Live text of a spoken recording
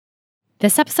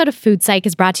This episode of Food Psych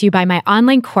is brought to you by my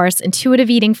online course,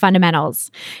 Intuitive Eating Fundamentals.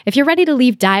 If you're ready to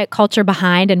leave diet culture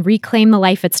behind and reclaim the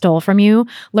life it stole from you,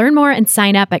 learn more and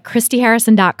sign up at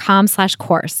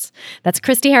christyharrison.com/course. That's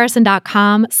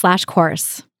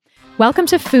christyharrison.com/course. Welcome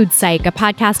to Food Psych, a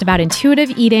podcast about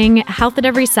intuitive eating, health at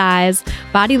every size,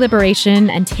 body liberation,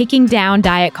 and taking down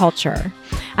diet culture.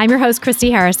 I'm your host,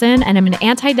 Christy Harrison, and I'm an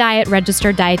anti-diet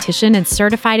registered dietitian and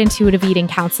certified intuitive eating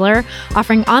counselor,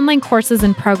 offering online courses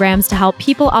and programs to help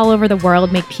people all over the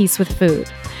world make peace with food.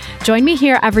 Join me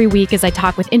here every week as I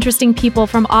talk with interesting people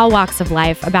from all walks of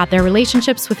life about their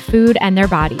relationships with food and their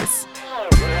bodies.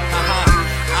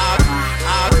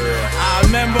 I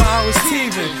remember I was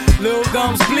teething, little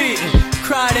gums bleeding,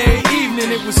 cried every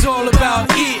evening, it was all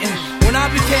about eating. When I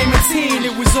became a teen,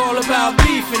 it was all about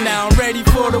beefing. Now I'm ready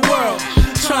for the world,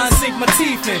 trying to sink my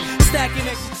teeth in, stacking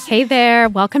extra. Hey there,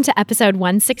 welcome to episode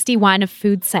 161 of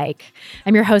Food Psych.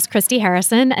 I'm your host, Christy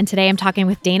Harrison, and today I'm talking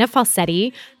with Dana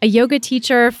Falsetti, a yoga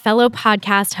teacher, fellow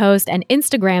podcast host, and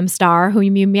Instagram star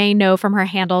whom you may know from her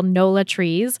handle Nola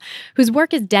Trees, whose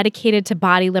work is dedicated to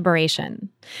body liberation.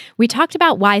 We talked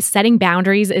about why setting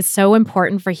boundaries is so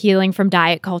important for healing from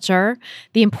diet culture,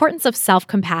 the importance of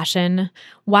self-compassion,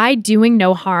 why doing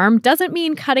no harm doesn't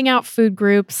mean cutting out food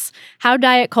groups, how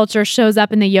diet culture shows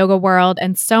up in the yoga world,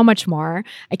 and so much more.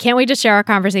 I can't wait to share our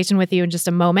conversation with you in just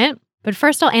a moment. But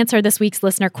first, I'll answer this week's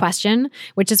listener question,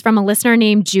 which is from a listener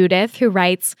named Judith, who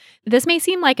writes, "This may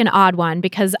seem like an odd one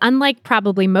because unlike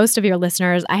probably most of your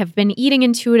listeners, I have been eating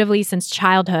intuitively since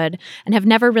childhood and have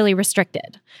never really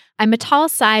restricted. I'm a tall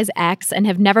size X and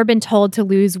have never been told to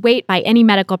lose weight by any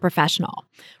medical professional.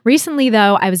 Recently,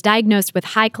 though, I was diagnosed with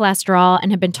high cholesterol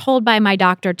and have been told by my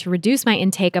doctor to reduce my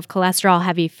intake of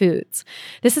cholesterol-heavy foods.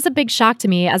 This is a big shock to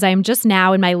me as I am just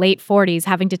now in my late 40s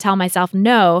having to tell myself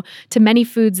no to many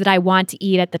foods that I want to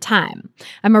eat at the time.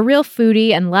 I'm a real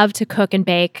foodie and love to cook and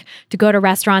bake, to go to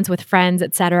restaurants with friends,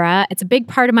 etc. It's a big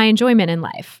part of my enjoyment in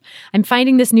life. I'm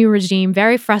finding this new regime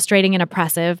very frustrating and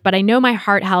oppressive, but I know my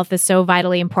heart health is so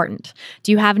vitally important.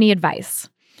 Do you have any advice?"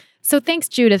 So thanks,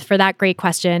 Judith, for that great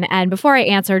question. And before I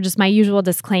answer, just my usual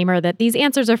disclaimer that these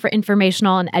answers are for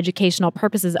informational and educational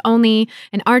purposes only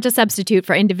and aren't a substitute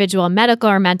for individual medical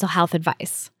or mental health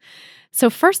advice. So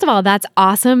first of all, that's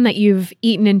awesome that you've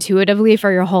eaten intuitively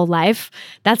for your whole life.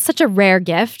 That's such a rare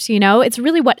gift, you know? It's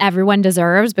really what everyone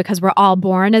deserves because we're all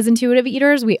born as intuitive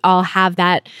eaters. We all have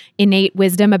that innate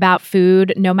wisdom about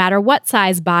food, no matter what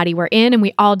size body we're in, and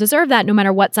we all deserve that no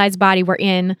matter what size body we're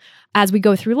in as we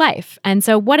go through life. And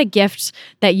so what a gift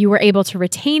that you were able to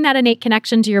retain that innate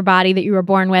connection to your body that you were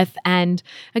born with. And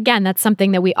again, that's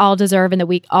something that we all deserve and that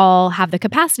we all have the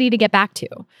capacity to get back to.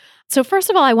 So first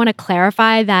of all, I want to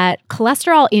clarify that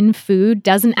cholesterol in food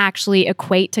doesn't actually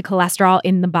equate to cholesterol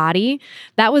in the body.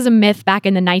 That was a myth back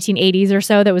in the 1980s or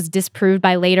so that was disproved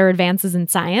by later advances in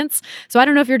science. So I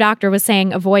don't know if your doctor was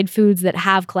saying avoid foods that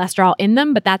have cholesterol in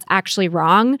them, but that's actually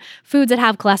wrong. Foods that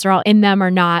have cholesterol in them are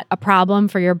not a problem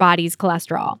for your body's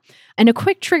cholesterol. And a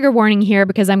quick trigger warning here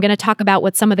because I'm going to talk about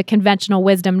what some of the conventional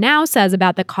wisdom now says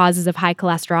about the causes of high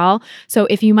cholesterol. So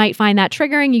if you might find that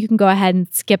triggering, you can go ahead and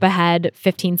skip ahead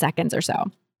 15 seconds or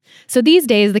so. So these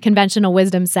days, the conventional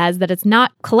wisdom says that it's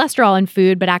not cholesterol in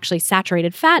food, but actually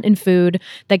saturated fat in food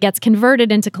that gets converted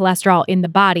into cholesterol in the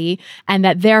body, and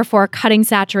that therefore cutting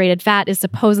saturated fat is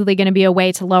supposedly going to be a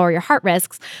way to lower your heart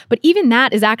risks. But even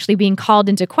that is actually being called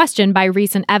into question by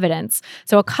recent evidence.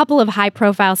 So a couple of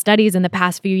high-profile studies in the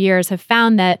past few years have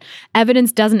found that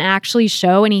evidence doesn't actually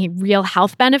show any real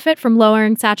health benefit from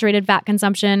lowering saturated fat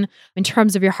consumption in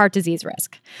terms of your heart disease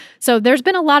risk. So there's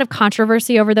been a lot of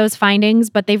controversy over those findings,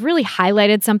 but they've really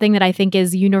highlighted something that I think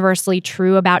is universally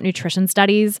true about nutrition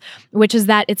studies, which is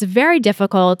that it's very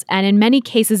difficult and in many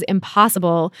cases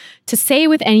impossible to say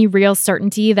with any real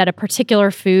certainty that a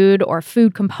particular food or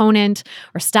food component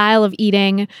or style of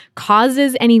eating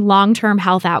causes any long-term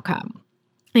health outcome.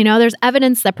 You know, there's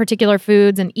evidence that particular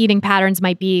foods and eating patterns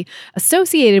might be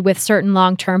associated with certain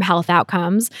long-term health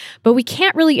outcomes, but we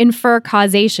can't really infer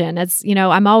causation. As you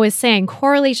know, I'm always saying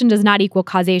correlation does not equal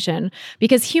causation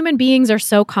because human beings are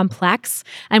so complex.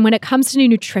 And when it comes to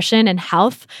nutrition and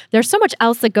health, there's so much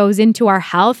else that goes into our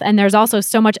health. And there's also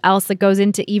so much else that goes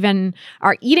into even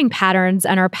our eating patterns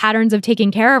and our patterns of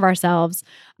taking care of ourselves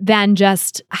than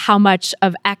just how much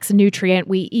of X nutrient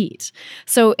we eat.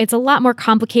 So it's a lot more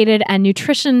complicated, and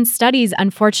nutrition nutrition studies,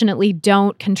 unfortunately,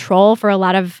 don't control for a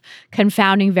lot of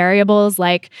confounding variables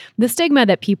like the stigma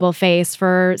that people face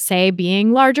for, say,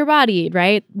 being larger bodied,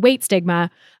 right? Weight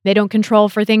stigma. They don't control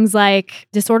for things like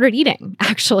disordered eating,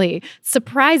 actually.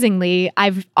 Surprisingly,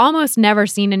 I've almost never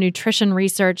seen a nutrition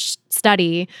research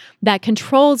study that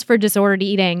controls for disordered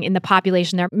eating in the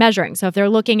population they're measuring. So if they're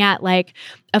looking at like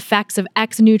effects of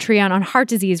X nutrient on heart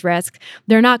disease risk,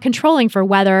 they're not controlling for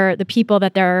whether the people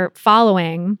that they're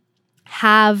following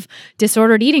have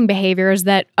disordered eating behaviors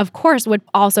that, of course, would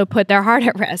also put their heart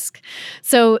at risk.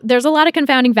 So there's a lot of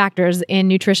confounding factors in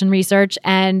nutrition research,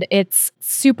 and it's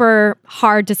super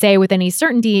hard to say with any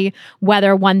certainty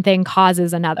whether one thing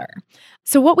causes another.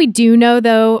 So what we do know,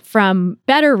 though, from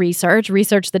better research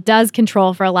that does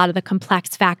control for a lot of the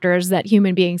complex factors that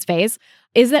human beings face,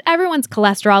 is that everyone's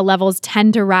cholesterol levels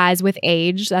tend to rise with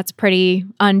age. That's pretty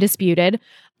undisputed.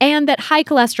 And that high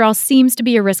cholesterol seems to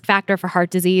be a risk factor for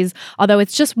heart disease, although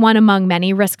it's just one among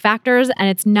many risk factors, and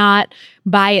it's not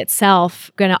by itself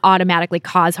going to automatically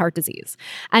cause heart disease.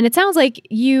 And it sounds like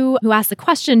you who asked the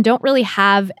question don't really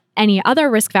have any other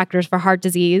risk factors for heart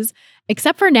disease,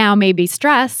 except for now maybe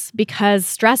stress, because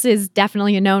stress is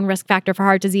definitely a known risk factor for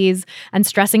heart disease, and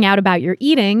stressing out about your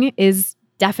eating is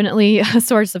definitely a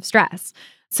source of stress.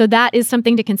 So that is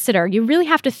something to consider. You really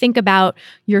have to think about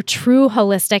your true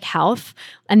holistic health,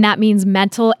 and that means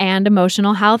mental and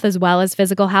emotional health as well as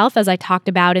physical health, as I talked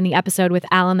about in the episode with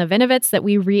Alan Levinovitz that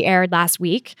we re-aired last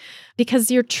week.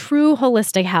 Because your true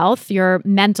holistic health, your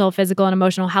mental, physical, and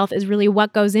emotional health is really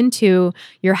what goes into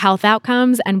your health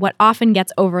outcomes and what often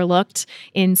gets overlooked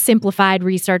in simplified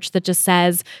research that just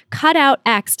says, cut out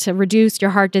X to reduce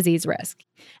your heart disease risk.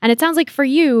 And it sounds like for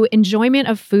you, enjoyment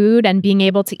of food and being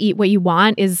able to eat what you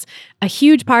want is a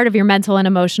huge part of your mental and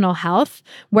emotional health,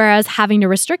 whereas having to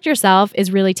restrict yourself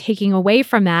is really taking away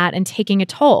from that and taking a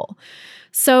toll.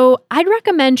 So I'd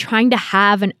recommend trying to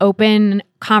have an open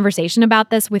conversation about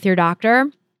this with your doctor.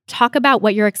 Talk about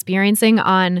what you're experiencing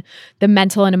on the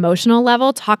mental and emotional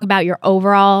level. Talk about your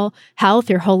overall health,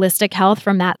 your holistic health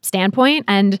from that standpoint,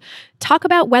 and talk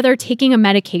about whether taking a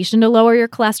medication to lower your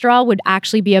cholesterol would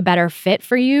actually be a better fit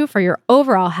for you for your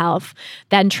overall health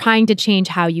than trying to change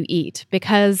how you eat.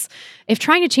 Because if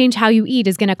trying to change how you eat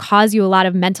is going to cause you a lot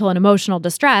of mental and emotional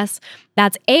distress,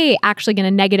 that's actually going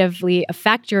to negatively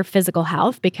affect your physical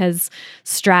health, because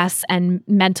stress and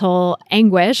mental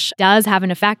anguish does have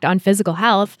an effect on physical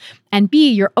health, and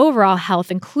B, your overall health,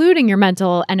 including your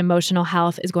mental and emotional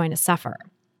health, is going to suffer.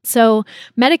 So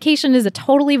medication is a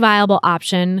totally viable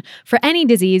option for any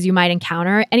disease you might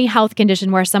encounter, any health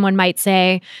condition where someone might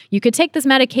say, you could take this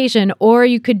medication or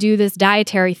you could do this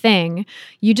dietary thing.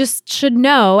 You just should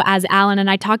know, as Alan and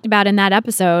I talked about in that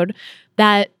episode,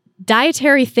 that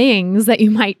dietary things that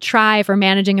you might try for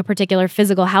managing a particular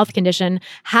physical health condition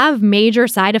have major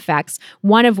side effects,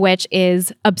 one of which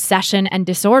is obsession and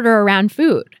disorder around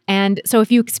food. And so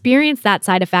if you experience that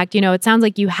side effect, it sounds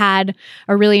like you had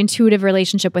a really intuitive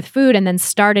relationship with food and then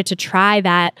started to try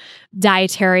that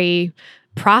dietary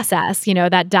process,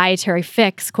 that dietary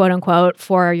fix, quote unquote,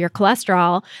 for your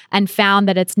cholesterol, and found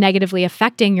that it's negatively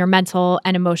affecting your mental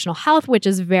and emotional health, which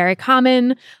is very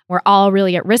common. We're all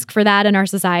really at risk for that in our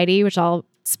society, which I'll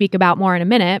speak about more in a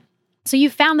minute. So you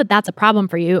found that that's a problem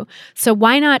for you. So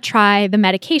why not try the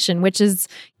medication, which is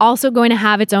also going to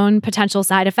have its own potential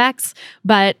side effects.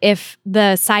 But if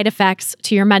the side effects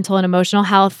to your mental and emotional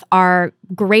health are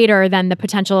greater than the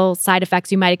potential side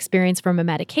effects you might experience from a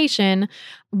medication,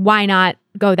 why not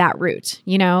go that route?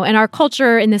 In our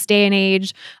culture in this day and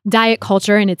age, diet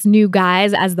culture in its new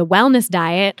guise as the wellness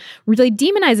diet really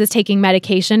demonizes taking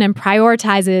medication and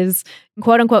prioritizes,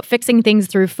 quote unquote, fixing things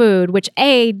through food, which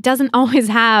doesn't always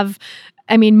have,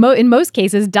 in most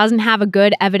cases, doesn't have a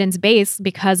good evidence base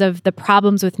because of the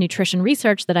problems with nutrition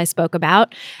research that I spoke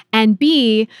about, and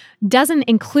B, doesn't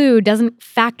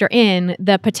factor in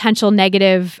the potential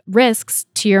negative risks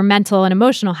to your mental and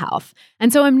emotional health.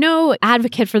 And so I'm no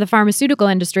advocate for the pharmaceutical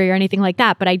industry or anything like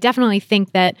that, but I definitely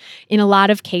think that in a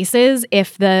lot of cases,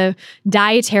 if the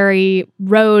dietary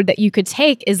road that you could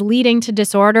take is leading to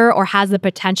disorder or has the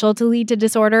potential to lead to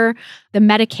disorder, the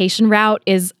medication route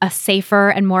is a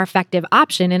safer and more effective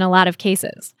option in a lot of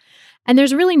cases. And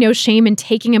there's really no shame in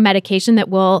taking a medication that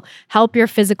will help your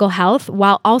physical health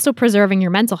while also preserving your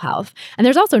mental health. And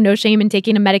there's also no shame in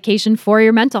taking a medication for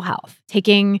your mental health.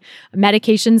 taking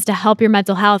medications to help your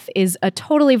mental health is a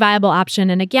totally viable option.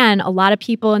 And again, a lot of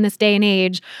people in this day and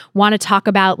age want to talk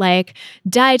about like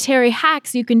dietary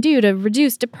hacks you can do to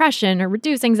reduce depression or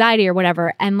reduce anxiety or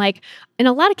whatever. And like in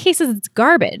a lot of cases, it's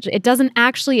garbage.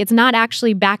 It's not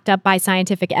actually backed up by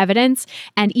scientific evidence.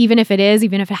 And even if it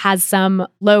has some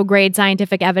low-grade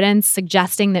scientific evidence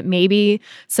suggesting that maybe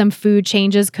some food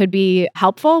changes could be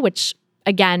helpful, which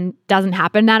again, doesn't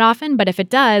happen that often, but if it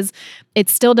does, it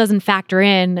still doesn't factor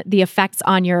in the effects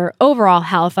on your overall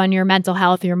health, on your mental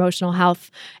health, your emotional health,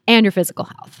 and your physical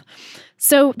health.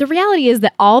 So the reality is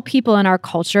that all people in our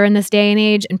culture in this day and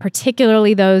age, and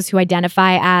particularly those who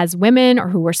identify as women or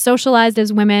who were socialized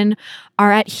as women,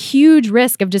 are at huge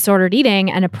risk of disordered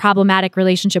eating and a problematic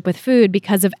relationship with food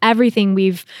because of everything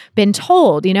we've been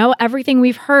told, everything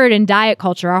we've heard in diet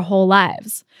culture our whole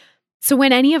lives. So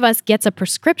when any of us gets a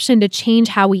prescription to change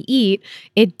how we eat,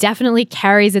 it definitely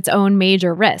carries its own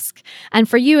major risk. And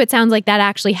for you, it sounds like that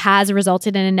actually has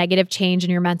resulted in a negative change in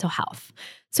your mental health.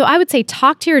 So I would say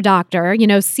talk to your doctor,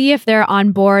 see if they're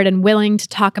on board and willing to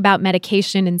talk about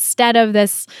medication instead of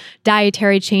this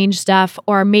dietary change stuff,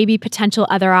 or maybe potential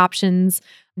other options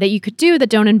that you could do that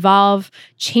don't involve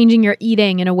changing your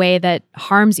eating in a way that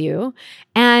harms you.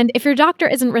 And if your doctor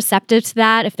isn't receptive to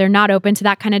that, if they're not open to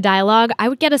that kind of dialogue, I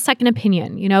would get a second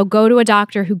opinion. Go to a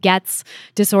doctor who gets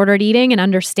disordered eating and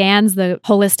understands the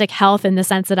holistic health in the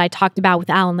sense that I talked about with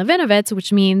Alan Levinovitz,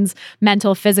 which means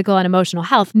mental, physical, and emotional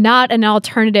health, not an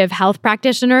alternative health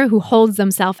practitioner who holds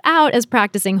themselves out as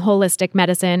practicing holistic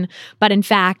medicine, but in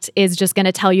fact is just going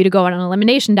to tell you to go on an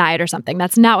elimination diet or something.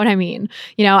 That's not what I mean.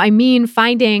 I mean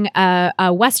finding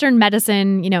a Western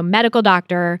medicine, medical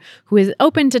doctor who is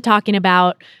open to talking about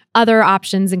other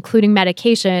options, including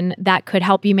medication that could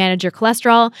help you manage your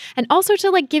cholesterol, and also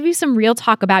to give you some real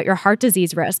talk about your heart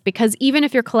disease risk. Because even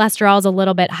if your cholesterol is a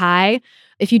little bit high,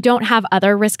 if you don't have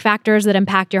other risk factors that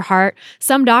impact your heart,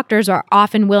 some doctors are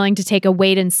often willing to take a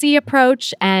wait and see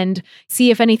approach and see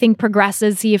if anything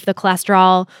progresses, see if the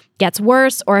cholesterol gets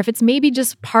worse, or if it's maybe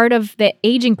just part of the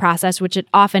aging process, which it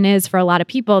often is for a lot of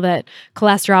people, that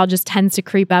cholesterol just tends to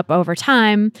creep up over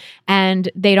time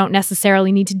and they don't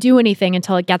necessarily need to do anything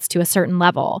until it gets to a certain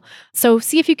level. So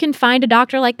see if you can find a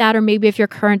doctor like that, or maybe if your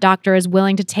current doctor is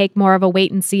willing to take more of a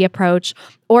wait and see approach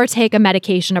or take a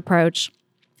medication approach,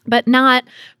 but not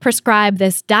prescribe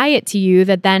this diet to you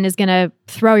that then is going to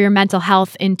throw your mental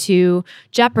health into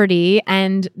jeopardy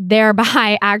and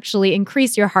thereby actually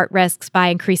increase your heart risks by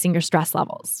increasing your stress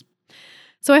levels.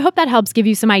 So I hope that helps give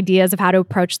you some ideas of how to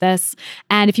approach this.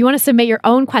 And if you want to submit your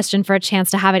own question for a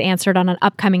chance to have it answered on an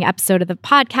upcoming episode of the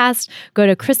podcast, go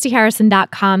to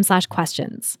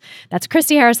christyharrison.com/questions. That's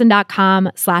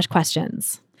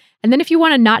christyharrison.com/questions. And then if you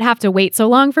want to not have to wait so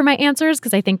long for my answers,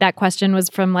 because I think that question was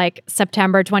from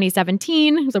September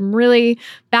 2017, so I'm really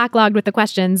backlogged with the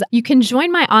questions, you can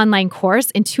join my online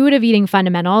course, Intuitive Eating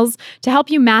Fundamentals, to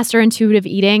help you master intuitive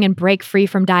eating and break free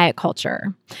from diet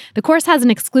culture. The course has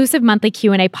an exclusive monthly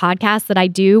Q&A podcast that I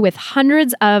do with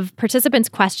hundreds of participants'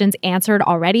 questions answered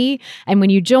already. And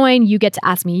when you join, you get to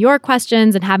ask me your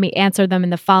questions and have me answer them in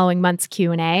the following month's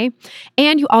Q&A.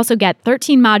 And you also get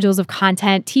 13 modules of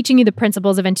content teaching you the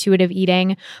principles of intuitive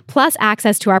eating, plus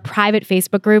access to our private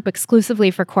Facebook group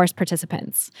exclusively for course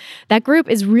participants. That group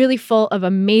is really full of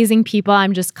amazing people.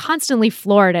 I'm just constantly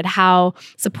floored at how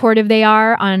supportive they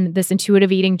are on this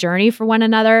intuitive eating journey for one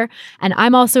another. And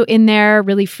I'm also in there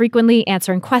really frequently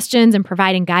answering questions and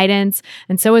providing guidance,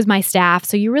 and so is my staff.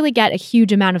 So you really get a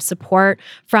huge amount of support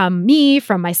from me,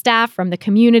 from my staff, from the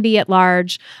community at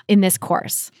large in this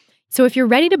course. So if you're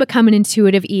ready to become an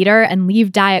intuitive eater and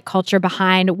leave diet culture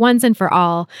behind once and for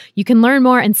all, you can learn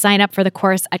more and sign up for the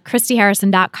course at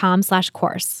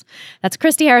christyharrison.com/course. That's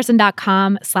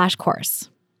christyharrison.com/course.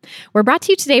 We're brought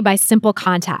to you today by Simple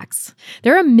Contacts.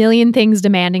 There are a million things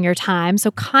demanding your time,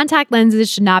 so contact lenses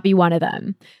should not be one of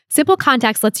them. Simple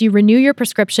Contacts lets you renew your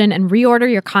prescription and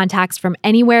reorder your contacts from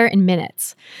anywhere in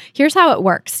minutes. Here's how it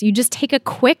works. You just take a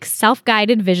quick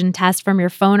self-guided vision test from your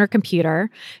phone or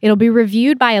computer. It'll be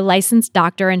reviewed by a licensed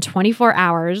doctor in 24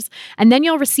 hours, and then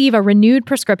you'll receive a renewed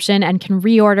prescription and can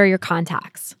reorder your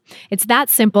contacts. It's that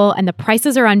simple, and the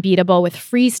prices are unbeatable with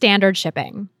free standard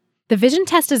shipping. The vision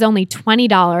test is only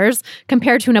 $20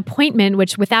 compared to an appointment,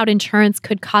 which without insurance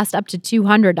could cost up to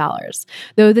 $200.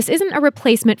 Though this isn't a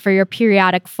replacement for your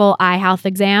periodic full eye health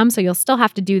exam, so you'll still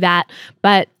have to do that.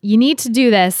 But you need to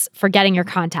do this for getting your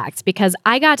contacts, because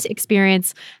I got to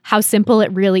experience how simple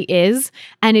it really is.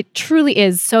 And it truly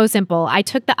is so simple. I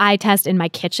took the eye test in my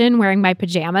kitchen wearing my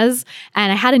pajamas,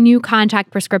 and I had a new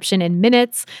contact prescription in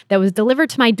minutes that was delivered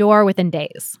to my door within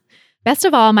days. Best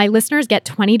of all, my listeners get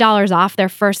 $20 off their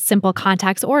first Simple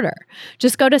Contacts order.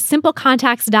 Just go to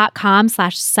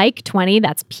simplecontacts.com/psych20,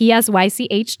 that's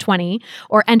PSYCH20,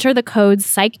 or enter the code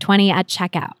psych20 at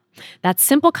checkout. That's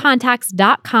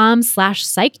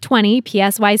simplecontacts.com/psych20,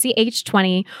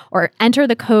 PSYCH20, or enter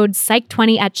the code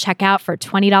psych20 at checkout for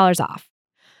 $20 off.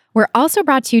 We're also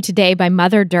brought to you today by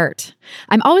Mother Dirt.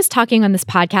 I'm always talking on this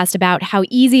podcast about how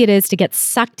easy it is to get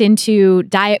sucked into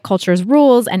diet culture's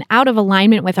rules and out of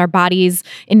alignment with our body's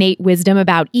innate wisdom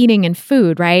about eating and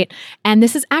food, right? And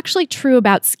this is actually true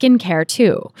about skincare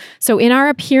too. So in our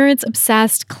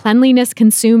appearance-obsessed,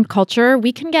 cleanliness-consumed culture,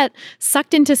 we can get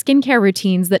sucked into skincare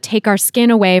routines that take our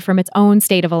skin away from its own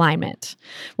state of alignment.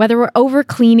 Whether we're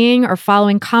over-cleaning or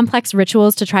following complex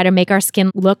rituals to try to make our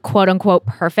skin look quote-unquote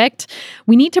perfect,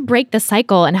 we need to break the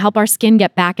cycle and help our skin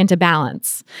get back into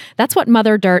balance. That's what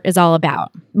Mother Dirt is all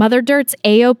about. Mother Dirt's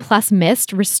AO Plus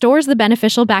Mist restores the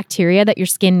beneficial bacteria that your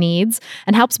skin needs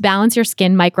and helps balance your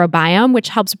skin microbiome, which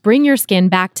helps bring your skin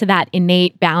back to that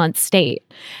innate balanced state.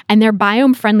 And their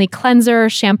biome-friendly cleanser,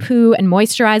 shampoo, and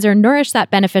moisturizer nourish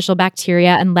that beneficial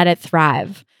bacteria and let it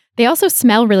thrive. They also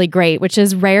smell really great, which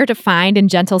is rare to find in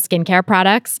gentle skincare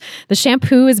products. The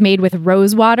shampoo is made with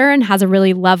rose water and has a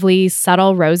really lovely,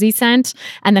 subtle, rosy scent.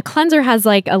 And the cleanser has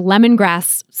like a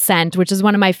lemongrass scent, which is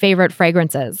one of my favorite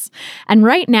fragrances. And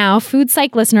right now, Food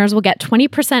Psych listeners will get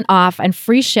 20% off and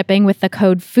free shipping with the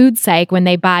code FoodPsych when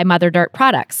they buy Mother Dirt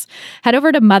products. Head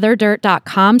over to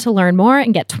motherdirt.com to learn more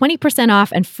and get 20%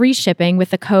 off and free shipping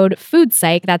with the code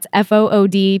FoodPsych. That's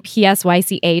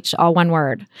FOODPSYCH, all one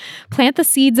word. Plant the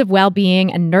seeds of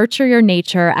well-being and nurture your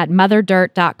nature at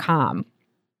motherdirt.com.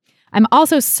 I'm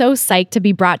also so psyched to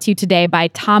be brought to you today by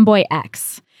Tomboy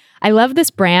X. I love this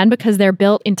brand because they're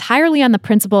built entirely on the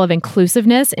principle of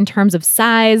inclusiveness in terms of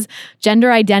size,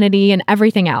 gender identity, and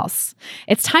everything else.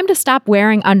 It's time to stop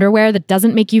wearing underwear that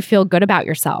doesn't make you feel good about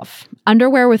yourself.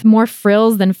 Underwear with more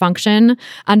frills than function,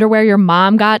 underwear your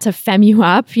mom got to fem you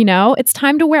up, It's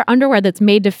time to wear underwear that's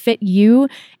made to fit you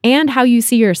and how you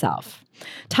see yourself.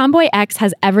 Tomboy X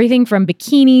has everything from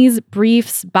bikinis,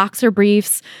 briefs, boxer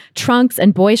briefs, trunks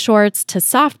and boy shorts to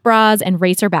soft bras and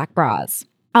racerback bras.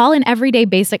 All in everyday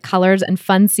basic colors and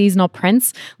fun seasonal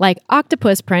prints like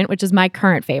octopus print, which is my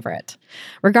current favorite.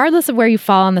 Regardless of where you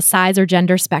fall on the size or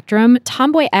gender spectrum,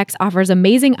 Tomboy X offers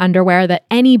amazing underwear that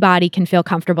anybody can feel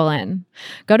comfortable in.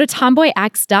 Go to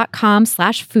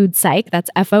tomboyx.com/foodpsych, that's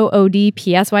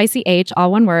FOODPSYCH,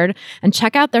 all one word, and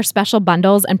check out their special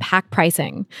bundles and pack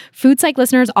pricing. Food Psych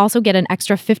listeners also get an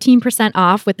extra 15%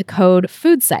 off with the code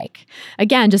FoodPsych.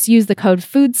 Again, just use the code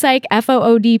FoodPsych,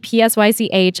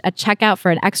 FOODPSYCH, at checkout for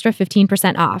an extra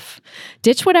 15% off.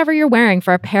 Ditch whatever you're wearing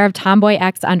for a pair of Tomboy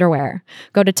X underwear.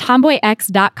 Go to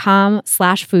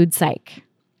tomboyx.com/foodpsych.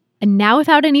 And now,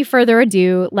 without any further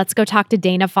ado, let's go talk to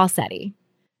Dana Falsetti.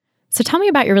 So tell me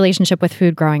about your relationship with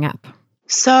food growing up.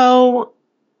 So,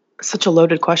 such a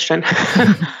loaded question.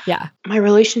 Yeah. My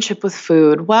relationship with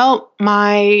food. Well,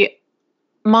 my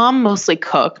mom mostly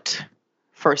cooked,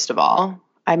 first of all.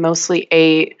 I mostly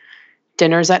ate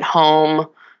dinners at home.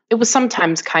 It was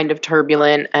sometimes kind of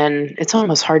turbulent, and it's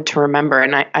almost hard to remember.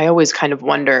 And I always kind of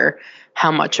wonder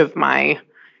how much of my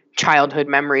childhood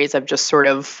memories I've just sort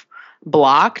of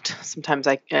blocked. Sometimes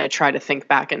I try to think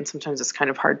back, and sometimes it's kind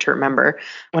of hard to remember.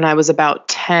 When I was about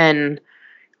 10,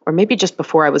 or maybe just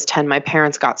before I was 10, my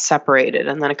parents got separated.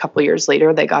 And then a couple of years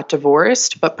later, they got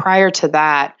divorced. But prior to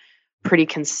that, pretty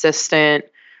consistent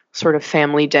sort of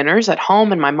family dinners at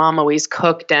home. And my mom always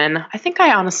cooked. And I think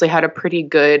I honestly had a pretty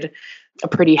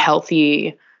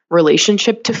healthy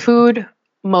relationship to food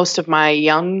most of my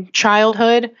young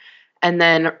childhood. And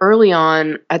then early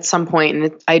on, at some point,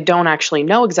 and I don't actually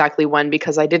know exactly when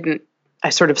because I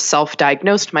sort of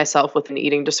self-diagnosed myself with an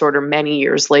eating disorder many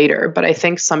years later. But I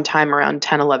think sometime around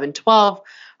 10, 11, 12,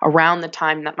 around the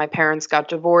time that my parents got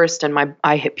divorced and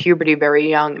I hit puberty very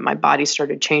young and my body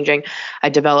started changing, I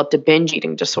developed a binge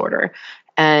eating disorder.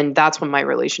 And that's when my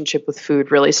relationship with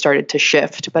food really started to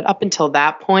shift. But up until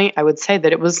that point, I would say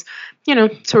that it was,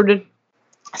 sort of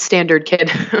standard kid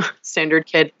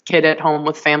at home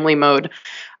with family mode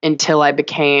until I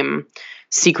became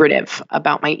secretive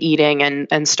about my eating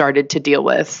and started to deal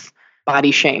with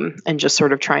body shame and just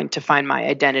sort of trying to find my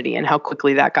identity, and how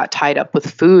quickly that got tied up with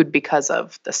food because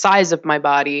of the size of my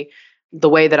body, the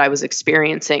way that I was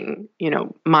experiencing,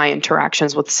 my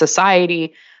interactions with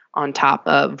society, on top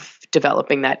of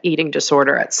developing that eating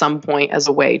disorder at some point as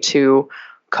a way to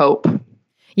cope.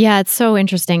 Yeah, it's so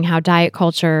interesting how diet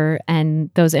culture and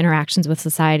those interactions with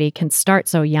society can start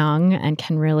so young and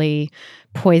can really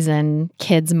poison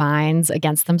kids' minds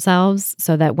against themselves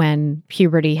so that when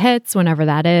puberty hits, whenever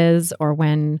that is, or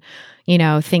when,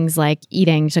 things like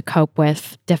eating to cope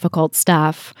with difficult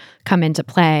stuff come into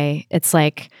play, it's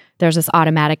like there's this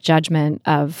automatic judgment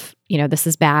of, this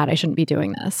is bad. I shouldn't be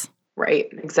doing this. Right,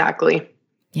 exactly.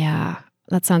 Yeah,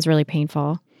 that sounds really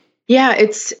painful. Yeah,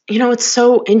 it's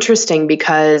so interesting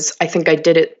because I think I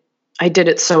did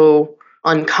it so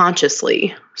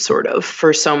unconsciously, sort of,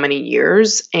 for so many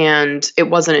years. And it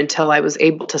wasn't until I was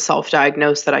able to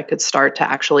self-diagnose that I could start to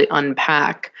actually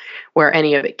unpack where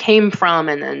any of it came from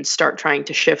and then start trying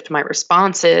to shift my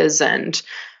responses.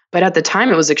 But at the time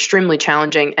it was extremely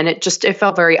challenging and it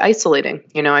felt very isolating.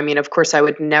 Of course I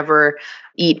would never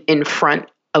eat in front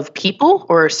of people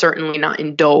or certainly not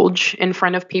indulge in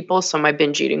front of people. So my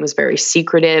binge eating was very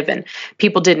secretive and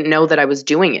people didn't know that I was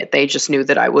doing it. They just knew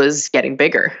that I was getting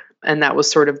bigger. And that was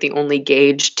sort of the only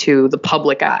gauge to the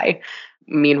public eye.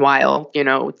 Meanwhile,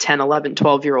 10, 11,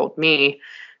 12-year-old me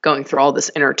going through all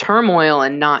this inner turmoil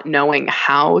and not knowing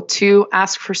how to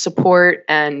ask for support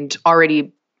and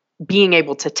already being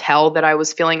able to tell that I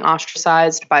was feeling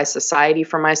ostracized by society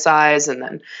for my size, and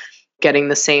then getting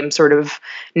the same sort of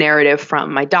narrative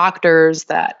from my doctors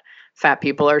that fat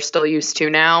people are still used to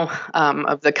now,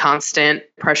 of the constant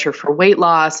pressure for weight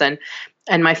loss, and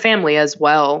my family as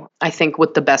well. I think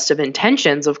with the best of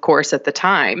intentions, of course, at the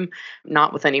time,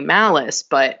 not with any malice,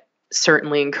 but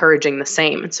certainly encouraging the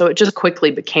same. And so it just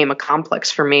quickly became a complex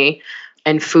for me.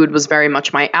 And food was very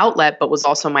much my outlet, but was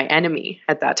also my enemy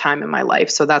at that time in my life.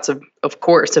 So that's, of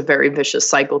course, a very vicious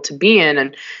cycle to be in.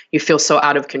 And you feel so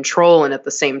out of control. And at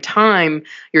the same time,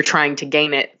 you're trying to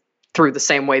gain it through the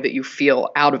same way that you feel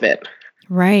out of it.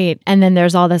 Right. And then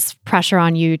there's all this pressure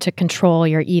on you to control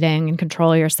your eating and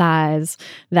control your size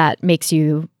that makes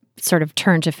you sort of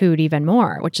turn to food even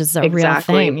more, which is a real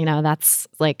thing. That's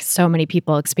like so many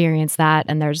people experience that.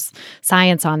 And there's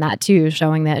science on that too,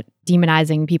 showing that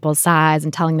demonizing people's size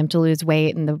and telling them to lose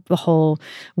weight and the whole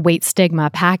weight stigma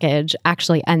package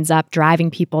actually ends up driving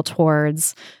people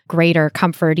towards greater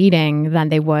comfort eating than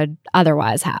they would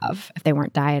otherwise have if they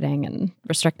weren't dieting and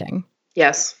restricting.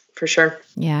 Yes, for sure.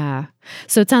 Yeah.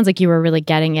 So it sounds like you were really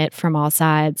getting it from all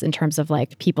sides in terms of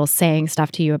like people saying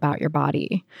stuff to you about your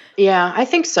body. Yeah, I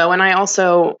think so. And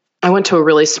I went to a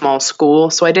really small school,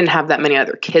 so I didn't have that many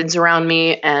other kids around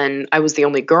me. And I was the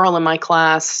only girl in my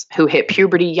class who hit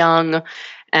puberty young.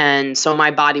 And so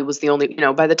my body was the only,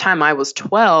 by the time I was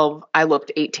 12, I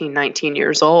looked 18, 19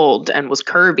 years old and was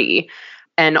curvy.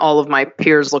 And all of my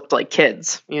peers looked like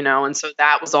kids, and so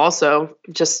that was also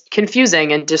just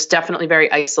confusing and just definitely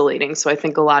very isolating. So I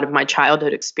think a lot of my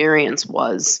childhood experience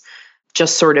was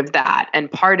just sort of that. And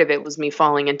part of it was me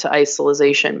falling into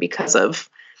isolation because of,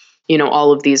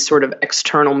 all of these sort of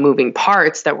external moving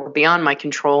parts that were beyond my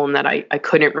control and that I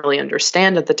couldn't really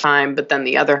understand at the time. But then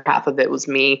the other half of it was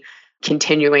me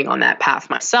continuing on that path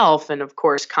myself. And of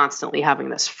course, constantly having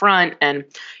this front. And,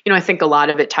 I think a lot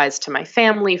of it ties to my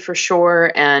family for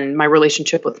sure. And my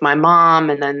relationship with my mom.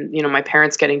 And then, my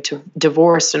parents getting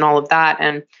divorced and all of that.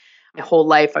 And my whole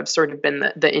life, I've sort of been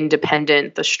the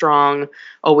independent, the strong,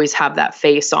 always have that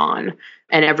face on.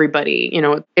 And everybody,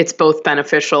 it's both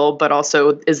beneficial, but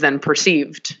also is then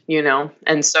perceived,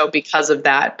 And so because of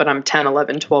that, but I'm 10,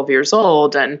 11, 12 years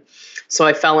old. And so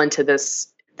I fell into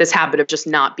this habit of just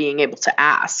not being able to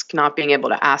ask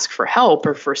for help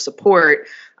or for support,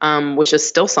 which is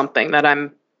still something that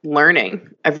I'm learning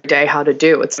every day how to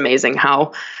do. It's amazing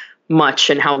how much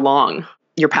and how long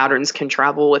your patterns can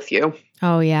travel with you.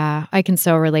 Oh, yeah. I can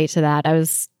so relate to that. I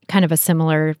was kind of a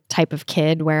similar type of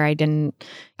kid where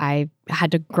I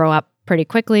had to grow up pretty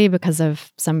quickly because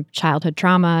of some childhood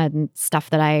trauma and stuff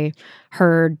that I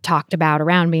heard talked about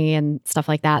around me and stuff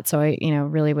like that. So I,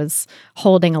 really was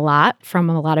holding a lot from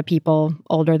a lot of people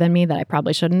older than me that I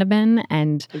probably shouldn't have been.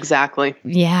 And exactly.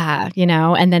 Yeah,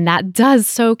 and then that does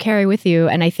so carry with you.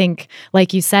 And I think,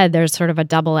 like you said, there's sort of a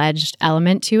double-edged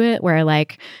element to it where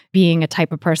like being a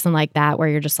type of person like that, where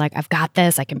you're just like, I've got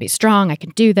this, I can be strong, I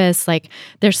can do this. Like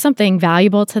there's something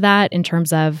valuable to that in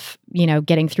terms of,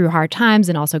 getting through hard times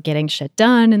and also getting shit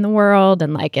done in the world.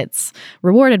 And like it's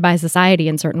rewarded by society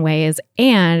in certain ways.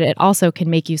 And it also can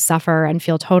make you suffer and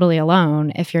feel totally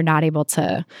alone if you're not able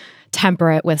to temper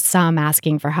it with some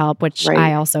asking for help, which right.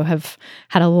 I also have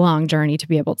had a long journey to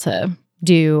be able to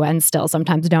do and still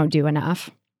sometimes don't do enough.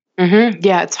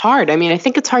 Yeah, it's hard. I mean, I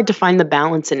think it's hard to find the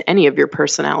balance in any of your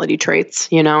personality traits.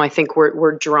 I think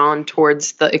we're drawn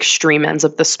towards the extreme ends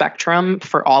of the spectrum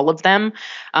for all of them.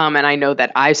 And I know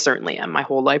that I certainly am. My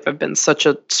whole life, I've been such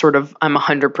a sort of I'm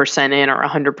 100% in or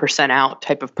 100% out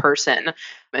type of person.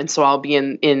 And so I'll be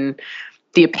in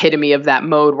the epitome of that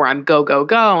mode where I'm go, go,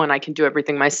 go, and I can do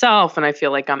everything myself. And I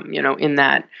feel like I'm, in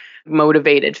that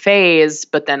motivated phase.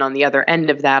 But then on the other end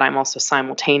of that, I'm also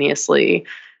simultaneously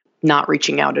not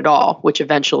reaching out at all, which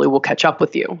eventually will catch up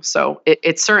with you. So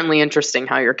it's certainly interesting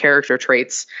how your character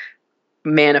traits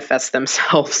manifest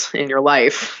themselves in your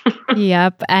life.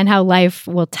 Yep. And how life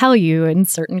will tell you in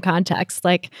certain contexts,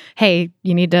 like, hey,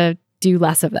 you need to do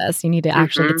less of this. You need to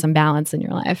actually get some balance in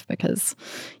your life because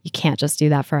you can't just do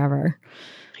that forever.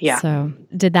 Yeah. So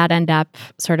did that end up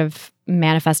sort of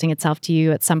manifesting itself to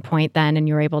you at some point then, and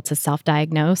you were able to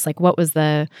self-diagnose? Like what was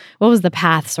the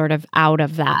path sort of out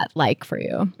of that like for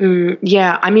you?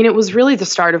 Yeah. I mean, it was really the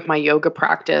start of my yoga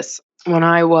practice. When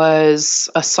I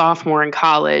was a sophomore in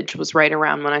college was right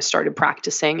around when I started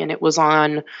practicing, and it was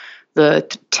on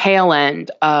the tail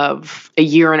end of a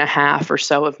year and a half or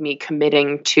so of me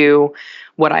committing to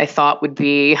what I thought would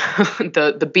be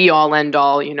the be all end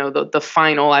all, the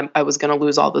final. I was going to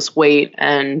lose all this weight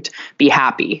and be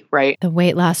happy, right? The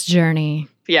weight loss journey.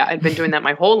 Yeah, I'd been doing that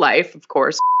my whole life, of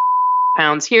course.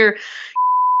 Pounds here,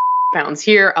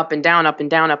 up and down, up and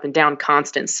down, up and down,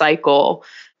 constant cycle.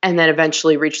 And then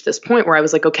eventually reached this point where I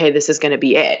was like, okay, this is going to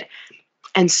be it.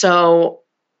 And so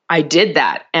I did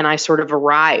that, and I sort of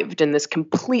arrived in this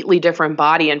completely different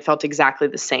body and felt exactly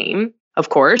the same, of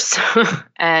course.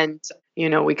 And,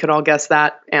 we could all guess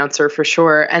that answer for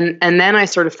sure. And then I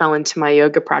sort of fell into my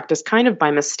yoga practice kind of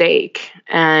by mistake.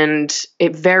 And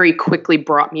it very quickly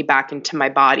brought me back into my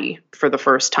body for the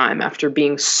first time after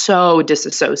being so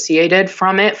disassociated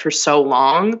from it for so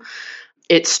long.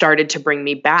 It started to bring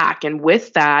me back. And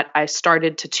with that, I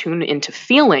started to tune into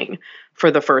feeling for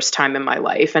the first time in my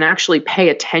life and actually pay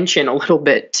attention a little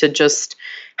bit to just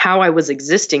how I was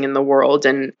existing in the world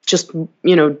and just,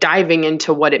 diving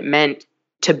into what it meant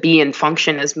to be and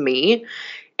function as me.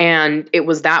 And it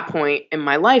was that point in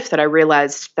my life that I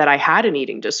realized that I had an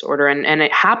eating disorder. And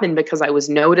it happened because I was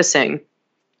noticing,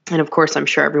 and of course, I'm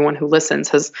sure everyone who listens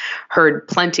has heard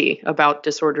plenty about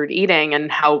disordered eating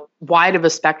and how wide of a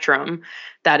spectrum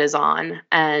that is on,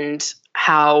 and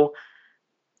how,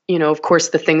 of course,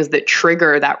 the things that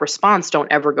trigger that response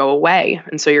don't ever go away.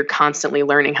 And so you're constantly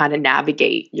learning how to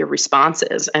navigate your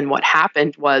responses. And what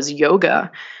happened was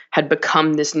yoga had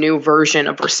become this new version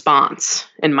of response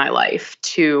in my life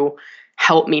to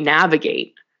help me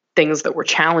navigate things that were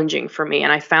challenging for me.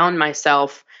 And I found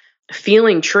myself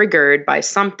feeling triggered by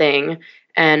something,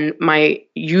 and my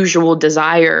usual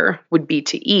desire would be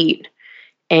to eat.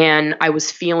 And I was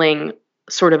feeling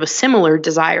sort of a similar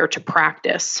desire to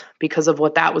practice because of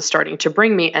what that was starting to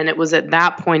bring me. And it was at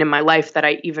that point in my life that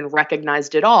I even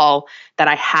recognized it all, that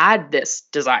I had this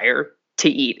desire to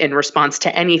eat in response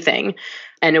to anything.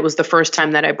 And it was the first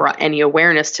time that I brought any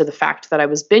awareness to the fact that I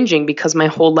was binging, because my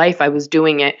whole life I was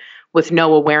doing it with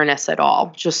no awareness at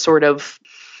all, just sort of,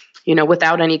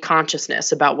 without any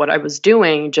consciousness about what I was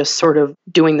doing, just sort of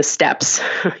doing the steps,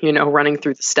 running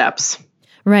through the steps.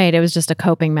 Right. It was just a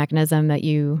coping mechanism that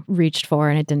you reached for,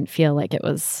 and it didn't feel like it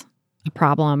was a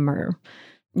problem, or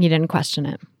you didn't question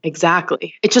it.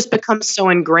 Exactly. It just becomes so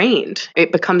ingrained.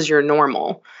 It becomes your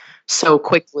normal so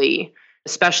quickly,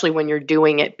 especially when you're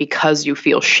doing it because you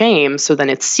feel shame. So then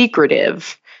it's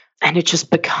secretive, and it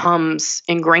just becomes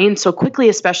ingrained so quickly,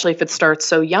 especially if it starts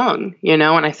so young, and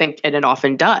I think, and it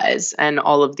often does. And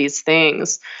all of these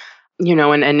things,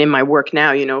 and in my work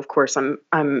now, of course,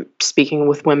 I'm speaking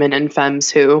with women and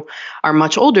femmes who are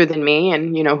much older than me,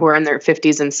 and, who are in their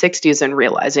 50s and 60s, and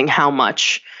realizing how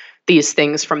much these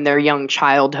things from their young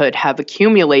childhood have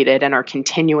accumulated and are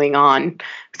continuing on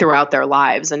throughout their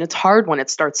lives. And it's hard when it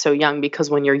starts so young,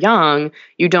 because when you're young,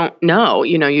 you don't know,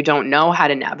 you don't know how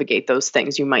to navigate those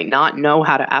things. You might not know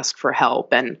how to ask for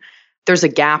help. And there's a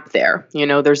gap there,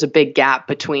 there's a big gap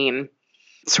between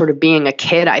sort of being a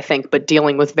kid, I think, but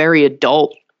dealing with very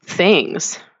adult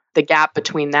things. The gap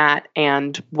between that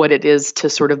and what it is to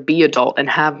sort of be adult and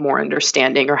have more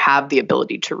understanding, or have the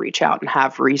ability to reach out and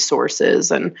have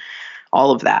resources and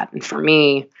all of that. And for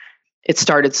me, it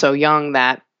started so young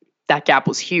that gap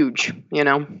was huge,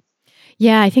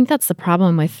 Yeah, I think that's the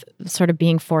problem with sort of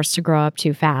being forced to grow up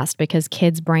too fast, because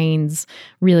kids' brains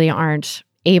really aren't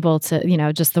able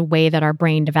to, just the way that our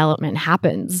brain development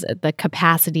happens, the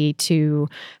capacity to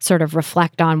sort of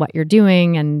reflect on what you're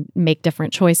doing and make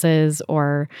different choices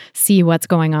or see what's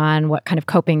going on, what kind of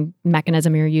coping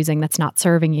mechanism you're using that's not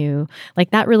serving you.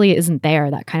 Like that really isn't there.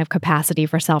 That kind of capacity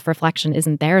for self-reflection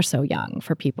isn't there so young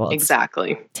for people.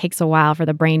 Exactly. It takes a while for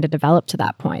the brain to develop to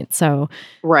that point. So,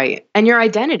 right. And your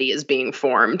identity is being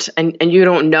formed and you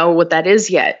don't know what that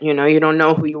is yet. You don't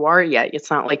know who you are yet.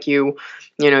 It's not like you're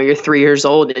 3 years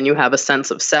old and you have a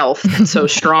sense of self that's so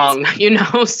strong,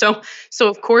 So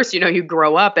of course, you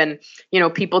grow up and,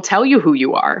 people tell you who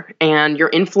you are and you're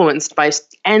influenced by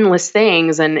endless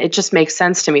things. And it just makes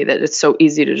sense to me that it's so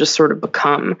easy to just sort of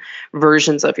become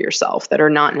versions of yourself that are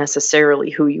not necessarily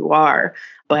who you are.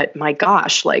 But my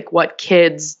gosh, like what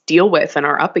kids deal with and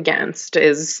are up against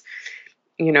is,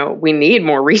 we need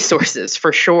more resources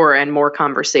for sure and more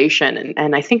conversation.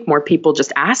 And I think more people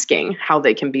just asking how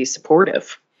they can be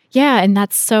supportive. Yeah. And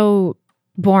that's so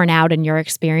borne out in your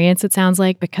experience, it sounds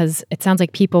like, because it sounds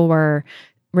like people were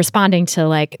responding to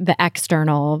like the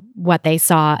external, what they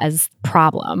saw as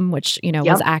problem, which,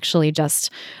 was actually just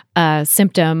a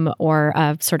symptom or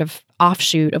a sort of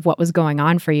offshoot of what was going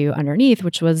on for you underneath,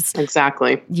 which was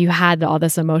exactly you had all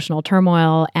this emotional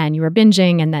turmoil and you were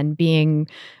binging and then being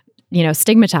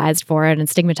stigmatized for it and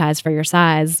stigmatized for your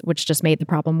size, which just made the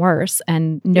problem worse.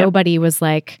 And nobody was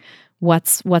like,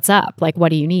 what's up? Like, what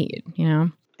do you need?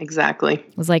 Exactly.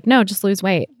 It was like, no, just lose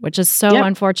weight, which is so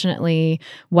unfortunately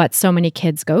what so many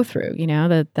kids go through,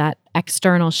 that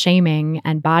external shaming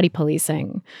and body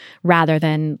policing rather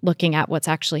than looking at what's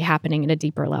actually happening at a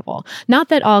deeper level. Not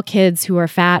that all kids who are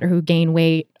fat or who gain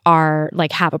weight are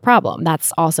like have a problem.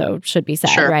 That's also should be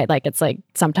said, right? Like it's like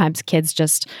sometimes kids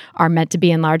just are meant to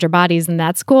be in larger bodies and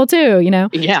that's cool too,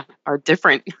 Yeah, are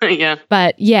different. Yeah.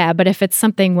 But if it's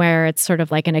something where it's sort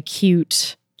of like an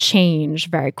acute change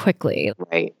very quickly.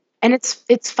 Right. And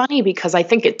it's funny because I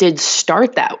think it did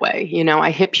start that way.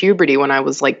 I hit puberty when I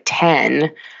was like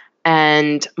 10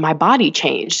 and my body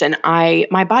changed and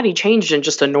my body changed in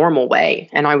just a normal way.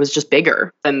 And I was just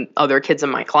bigger than other kids in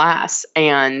my class.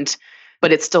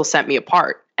 But it still set me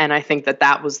apart. And I think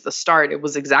that was the start. It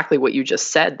was exactly what you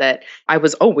just said, that I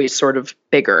was always sort of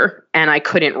bigger and I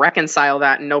couldn't reconcile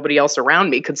that. And nobody else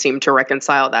around me could seem to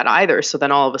reconcile that either. So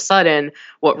then all of a sudden,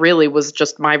 what really was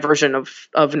just my version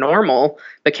of normal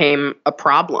became a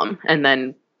problem and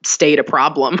then stayed a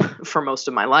problem for most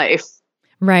of my life.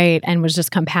 Right. And was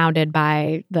just compounded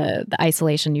by the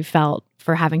isolation you felt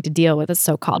for having to deal with a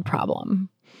so-called problem.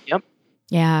 Yep.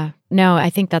 Yeah. No, I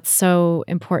think that's so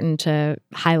important to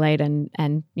highlight. And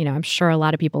I'm sure a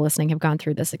lot of people listening have gone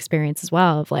through this experience as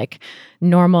well of like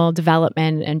normal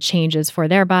development and changes for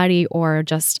their body or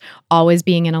just always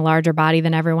being in a larger body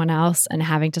than everyone else and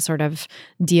having to sort of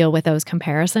deal with those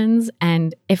comparisons.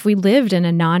 And if we lived in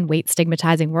a non-weight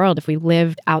stigmatizing world, if we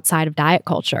lived outside of diet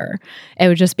culture, it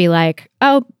would just be like,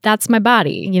 oh, that's my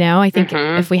body. I think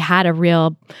if we had a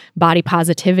real body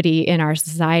positivity in our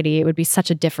society, it would be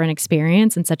such a different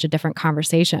experience and such a different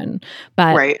conversation.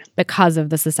 But because of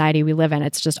the society we live in,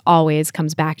 it's just always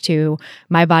comes back to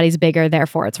my body's bigger,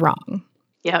 therefore it's wrong.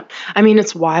 Yeah. I mean,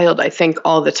 it's wild. I think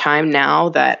all the time now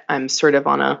that I'm sort of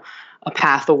on a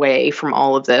path away from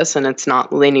all of this, and it's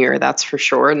not linear, that's for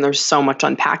sure. And there's so much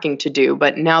unpacking to do.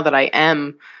 But now that I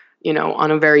am,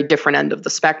 on a very different end of the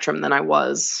spectrum than I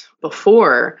was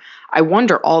before, I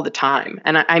wonder all the time.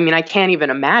 And I mean, I can't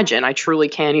even imagine, I truly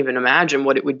can't even imagine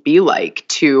what it would be like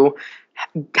to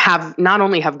have not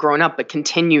only have grown up, but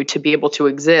continue to be able to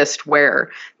exist where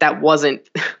that wasn't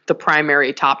the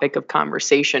primary topic of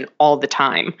conversation all the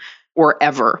time or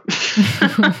ever,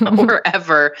 or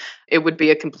ever. It would be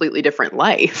a completely different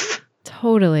life.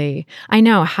 Totally. I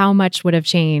know how much would have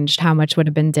changed, how much would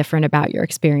have been different about your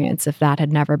experience if that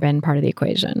had never been part of the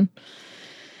equation.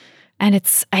 And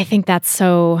I think that's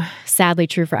so sadly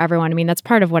true for everyone. I mean, that's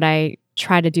part of what I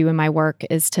try to do in my work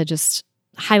is to just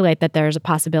highlight that there's a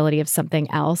possibility of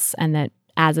something else and that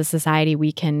as a society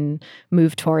we can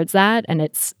move towards that. And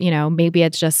it's, maybe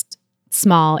it's just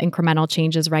small incremental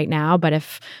changes right now, but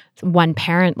if one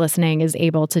parent listening is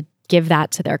able to give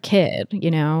that to their kid,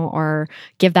 or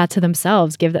give that to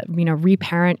themselves, give that,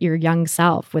 reparent your young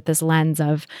self with this lens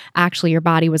of actually your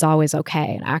body was always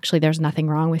okay. And actually there's nothing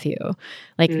wrong with you.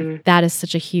 Like that is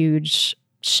such a huge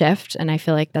shift. And I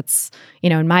feel like that's,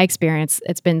 in my experience,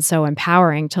 it's been so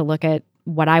empowering to look at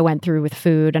what I went through with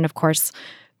food. And of course,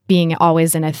 being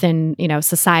always in a thin,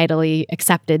 societally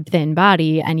accepted thin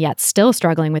body and yet still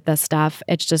struggling with this stuff,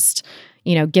 it's just,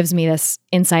 gives me this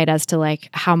insight as to like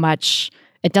how much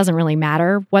it doesn't really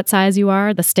matter what size you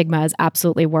are. The stigma is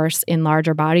absolutely worse in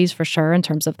larger bodies for sure, in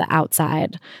terms of the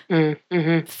outside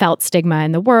felt stigma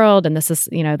in the world. And this is,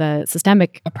 the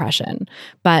systemic oppression.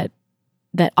 But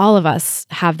that all of us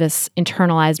have this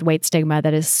internalized weight stigma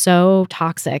that is so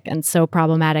toxic and so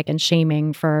problematic and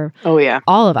shaming for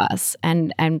all of us.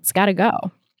 And it's got to go.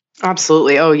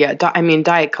 Absolutely. Oh yeah.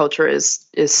 Diet culture is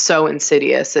so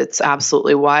insidious. It's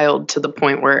absolutely wild, to the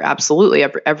point where absolutely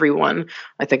everyone,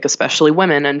 I think especially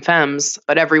women and femmes,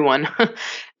 but everyone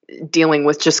dealing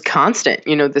with just constant,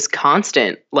 this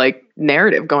constant like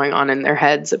narrative going on in their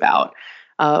heads about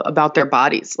their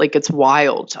bodies. Like, it's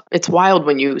wild. It's wild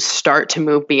when you start to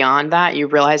move beyond that. You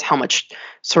realize how much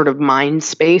sort of mind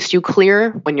space you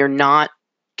clear when you're not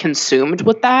consumed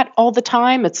with that all the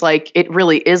time. It's like, it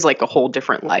really is like a whole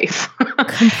different life.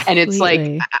 And it's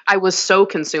like, I was so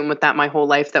consumed with that my whole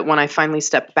life that when I finally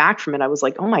stepped back from it, I was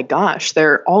like, oh my gosh,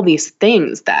 there are all these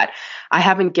things that I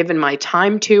haven't given my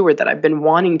time to, or that I've been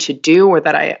wanting to do, or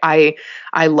that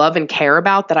I love and care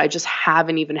about, that I just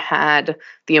haven't even had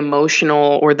the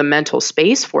emotional or the mental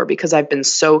space for, because I've been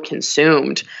so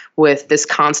consumed with this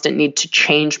constant need to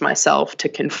change myself, to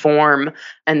conform,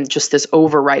 and just this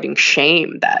overriding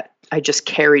shame that I just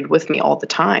carried with me all the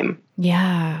time.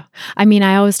 Yeah.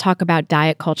 I always talk about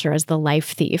diet culture as the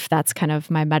life thief. That's kind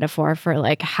of my metaphor for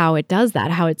like how it does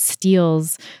that, how it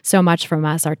steals so much from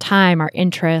us, our time, our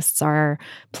interests, our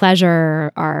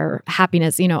pleasure, our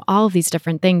happiness, all of these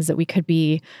different things that we could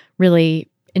be really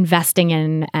investing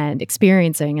in and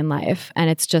experiencing in life. And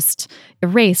it's just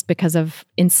erased because of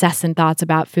incessant thoughts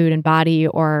about food and body,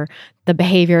 or the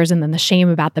behaviors, and then the shame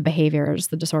about the behaviors,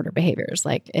 the disordered behaviors.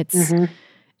 Like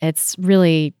it's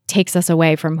really takes us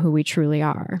away from who we truly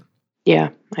are. Yeah,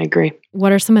 I agree.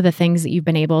 What are some of the things that you've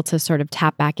been able to sort of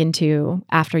tap back into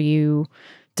after you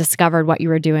discovered what you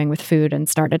were doing with food and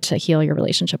started to heal your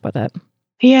relationship with it?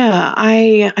 Yeah,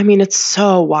 I mean, it's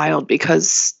so wild,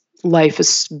 because life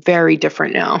is very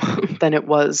different now than it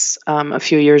was a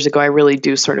few years ago. I really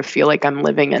do sort of feel like I'm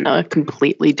living in a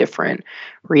completely different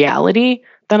reality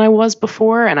than I was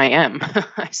before. And I am.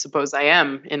 I suppose I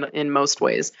am in most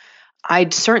ways.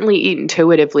 I'd certainly eat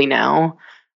intuitively now.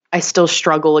 I still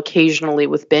struggle occasionally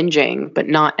with binging, but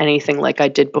not anything like I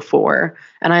did before.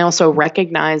 And I also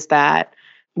recognize that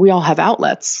we all have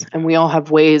outlets, and we all have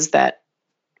ways that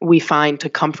we find to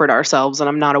comfort ourselves. And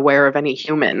I'm not aware of any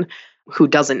human who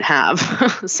doesn't have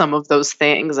some of those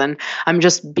things. And I'm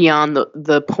just beyond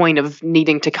the point of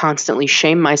needing to constantly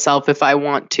shame myself if I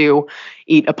want to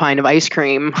eat a pint of ice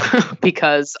cream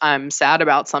because I'm sad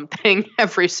about something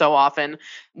every so often,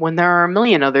 when there are a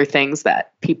million other things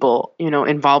that people,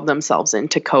 involve themselves in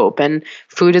to cope. And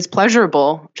food is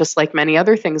pleasurable, just like many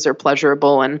other things are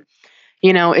pleasurable. And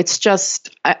it's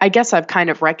just, I guess I've kind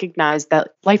of recognized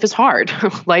that life is hard.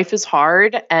 Life is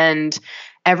hard, and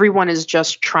everyone is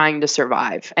just trying to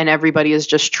survive, and everybody is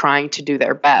just trying to do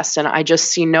their best. And I just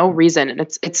see no reason. And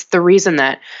it's the reason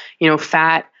that,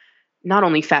 not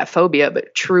only fat phobia,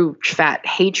 but true fat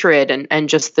hatred, and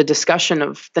just the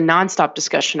nonstop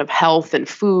discussion of health and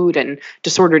food and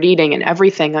disordered eating and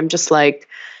everything. I'm just like,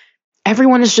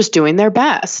 everyone is just doing their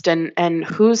best. And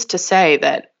who's to say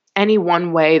that any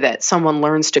one way that someone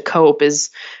learns to cope is,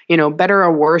 better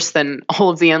or worse than all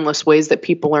of the endless ways that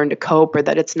people learn to cope, or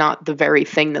that it's not the very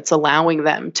thing that's allowing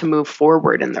them to move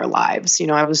forward in their lives.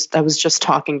 I was just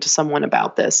talking to someone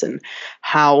about this, and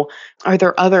how, are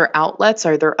there other outlets?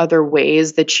 Are there other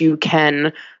ways that you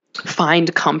can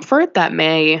find comfort that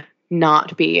may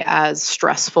not be as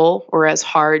stressful or as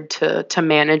hard to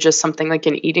manage as something like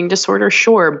an eating disorder?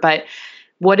 Sure. But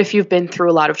what if you've been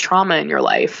through a lot of trauma in your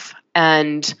life,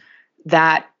 and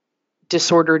that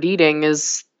disordered eating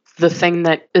is the thing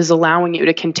that is allowing you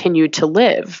to continue to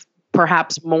live,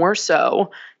 perhaps more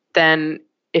so than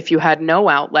if you had no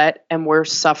outlet and were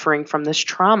suffering from this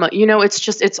trauma?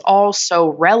 It's all so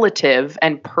relative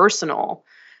and personal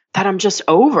that I'm just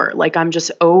over. Like, I'm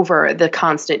just over the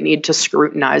constant need to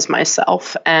scrutinize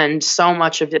myself. And so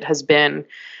much of it has been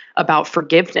about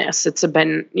forgiveness. It's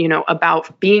been,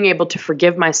 about being able to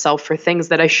forgive myself for things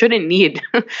that I shouldn't need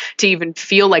to even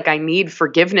feel like I need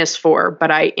forgiveness for.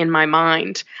 But in my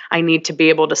mind, I need to be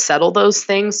able to settle those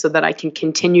things so that I can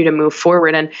continue to move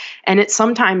forward. And it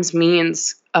sometimes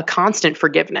means a constant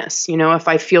forgiveness. If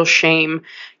I feel shame,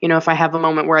 if I have a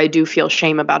moment where I do feel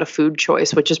shame about a food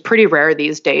choice, which is pretty rare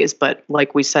these days, but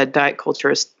like we said, diet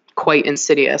culture is quite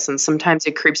insidious, and sometimes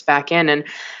it creeps back in. And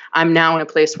I'm now in a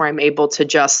place where I'm able to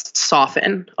just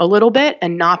soften a little bit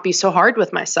and not be so hard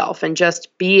with myself, and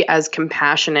just be as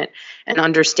compassionate and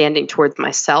understanding towards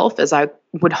myself as I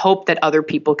would hope that other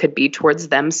people could be towards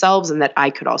themselves, and that I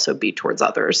could also be towards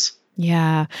others.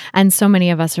 Yeah. And so many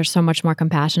of us are so much more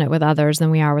compassionate with others than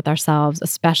we are with ourselves,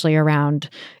 especially around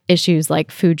issues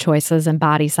like food choices and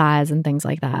body size and things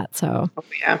like that. So, Oh,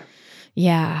 yeah.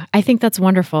 yeah, I think that's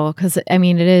wonderful because, I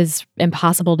mean, it is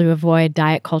impossible to avoid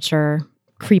diet culture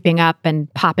creeping up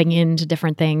and popping into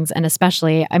different things. And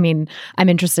especially, I mean, I'm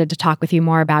interested to talk with you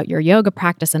more about your yoga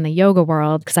practice in the yoga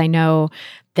world because I know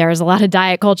there's a lot of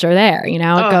diet culture there. You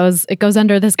know, it goes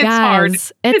under this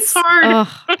guise. It's hard.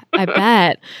 Oh, I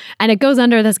bet. And it goes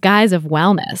under this guise of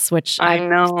wellness, which I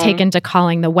know. I've taken to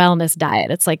calling the wellness diet.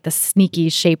 It's like the sneaky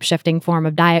shape-shifting form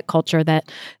of diet culture that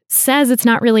says it's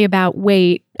not really about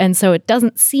weight. And so it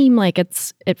doesn't seem like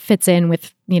it fits in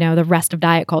with, you know, the rest of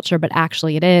diet culture, but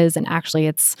actually it is. And actually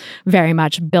it's very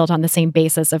much built on the same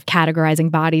basis of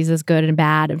categorizing bodies as good and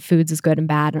bad and foods as good and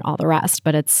bad and all the rest.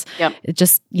 But it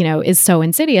just, you know, is so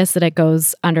insidious that it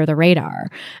goes under the radar.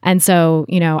 And so,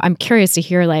 you know, I'm curious to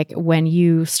hear, like, when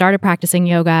you started practicing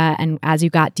yoga and as you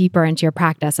got deeper into your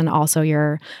practice and also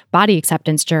your body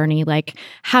acceptance journey, like,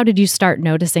 how did you start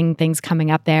noticing things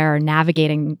coming up there or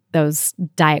navigating those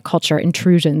diet culture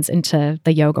intrusions into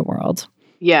the yoga world?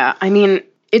 Yeah, I mean,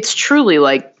 it's truly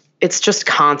like, it's just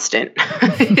constant.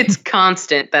 It's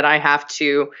constant that I have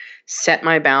to set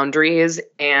my boundaries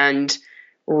and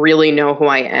really know who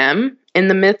I am in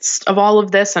the midst of all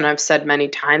of this. And I've said many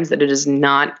times that it is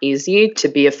not easy to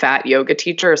be a fat yoga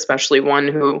teacher, especially one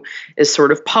who is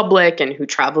sort of public and who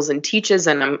travels and teaches.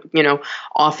 And I'm, you know,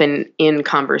 often in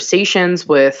conversations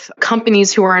with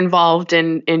companies who are involved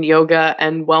in yoga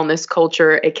and wellness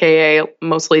culture, aka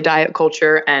mostly diet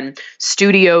culture, and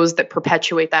studios that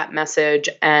perpetuate that message.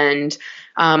 And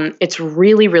it's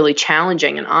really, really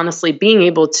challenging. And honestly, being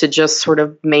able to just sort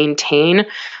of maintain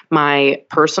my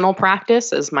personal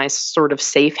practice as my sort of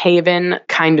safe haven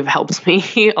kind of helps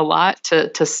me a lot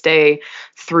to stay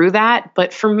through that.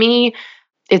 But for me,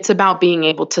 it's about being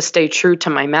able to stay true to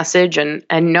my message and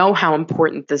know how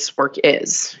important this work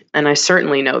is. And I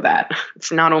certainly know that.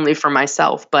 It's not only for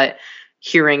myself, but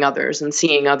hearing others and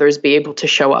seeing others be able to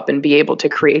show up and be able to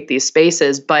create these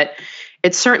spaces. But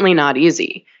it's certainly not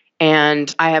easy.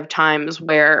 And I have times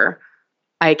where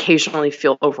I occasionally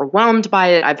feel overwhelmed by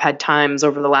it. I've had times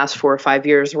over the last 4 or 5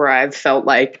 years where I've felt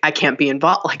like I can't be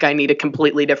involved, like I need a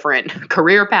completely different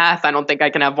career path. I don't think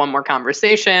I can have one more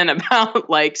conversation about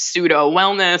like pseudo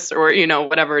wellness or, you know,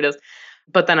 whatever it is.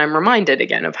 But then I'm reminded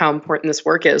again of how important this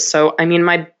work is. So, I mean,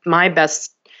 my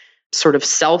best sort of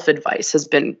self-advice has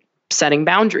been setting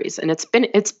boundaries. And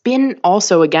it's been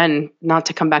also, again, not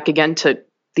to come back again to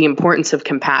the importance of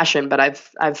compassion, but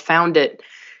I've found it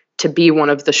to be one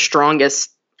of the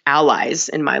strongest allies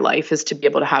in my life is to be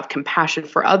able to have compassion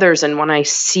for others. And when I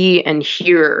see and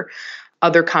hear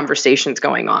other conversations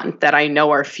going on that I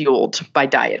know are fueled by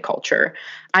diet culture,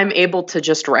 I'm able to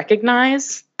just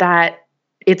recognize that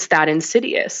it's that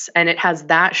insidious and it has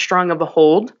that strong of a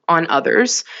hold on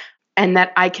others. And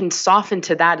that I can soften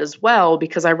to that as well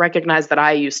because I recognize that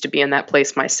I used to be in that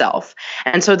place myself.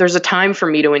 And so there's a time for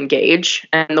me to engage,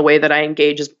 and the way that I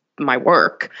engage is my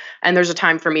work. And there's a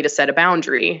time for me to set a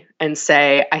boundary and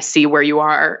say, I see where you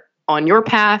are on your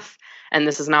path, and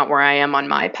this is not where I am on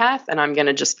my path, and I'm going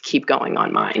to just keep going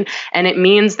on mine. And it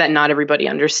means that not everybody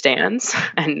understands,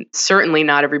 and certainly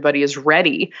not everybody is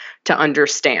ready to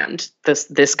understand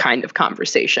this kind of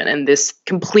conversation and this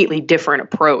completely different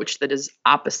approach that is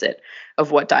opposite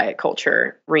of what diet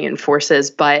culture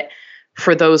reinforces. But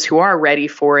for those who are ready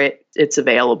for it, it's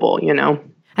available, you know?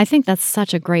 I think that's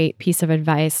such a great piece of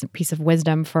advice, piece of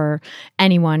wisdom for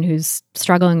anyone who's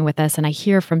struggling with this. And I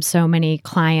hear from so many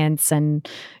clients and,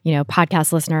 you know,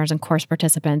 podcast listeners and course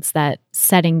participants that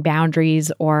setting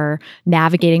boundaries or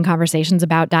navigating conversations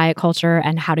about diet culture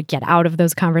and how to get out of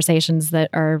those conversations that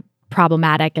are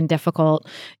problematic and difficult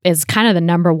is kind of the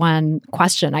number one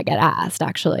question I get asked,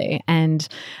 actually. And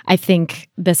I think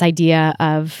this idea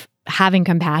of having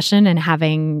compassion and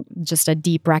having just a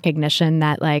deep recognition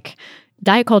that, like,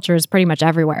 diet culture is pretty much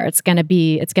everywhere. It's going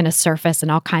to surface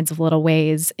in all kinds of little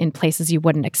ways in places you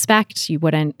wouldn't expect. You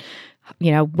wouldn't,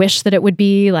 you know, wish that it would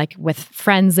be, like with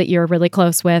friends that you're really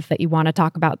close with that you want to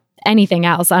talk about anything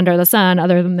else under the sun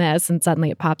other than this, and suddenly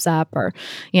it pops up, or,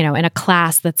 you know, in a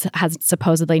class that has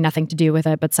supposedly nothing to do with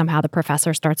it, but somehow the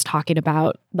professor starts talking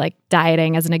about like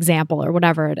dieting as an example or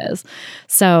whatever it is.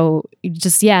 So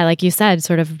just, yeah, like you said,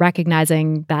 sort of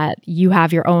recognizing that you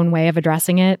have your own way of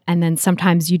addressing it. And then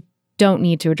sometimes you don't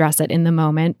need to address it in the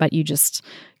moment, but you just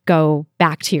go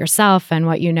back to yourself and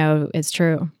what you know is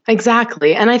true.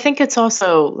 Exactly. And I think it's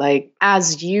also like,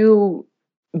 as you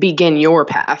begin your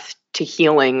path to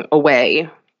healing away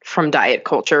from diet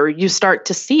culture, you start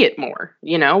to see it more.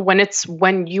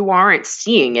 When you aren't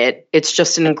seeing it, it's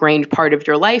just an ingrained part of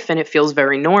your life and it feels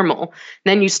very normal.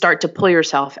 Then you start to pull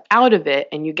yourself out of it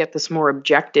and you get this more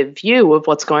objective view of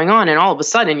what's going on, and all of a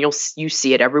sudden you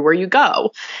see it everywhere you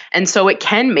go. And so it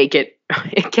can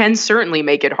certainly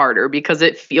make it harder because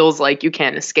it feels like you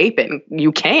can't escape it, and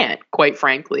you can't, quite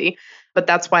frankly. But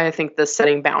that's why I think the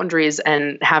setting boundaries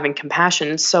and having compassion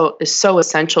is so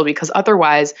essential, because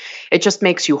otherwise it just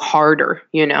makes you harder.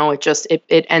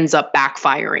 It ends up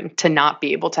backfiring to not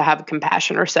be able to have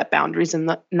compassion or set boundaries in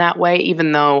that way,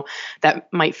 even though that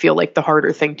might feel like the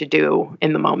harder thing to do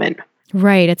in the moment.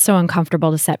 Right. It's so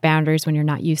uncomfortable to set boundaries when you're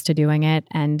not used to doing it.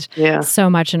 And so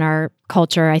much in our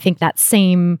culture, I think the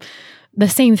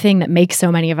same thing that makes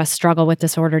so many of us struggle with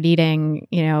disordered eating,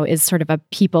 is sort of a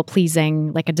people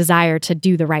pleasing, like a desire to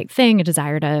do the right thing, a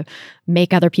desire to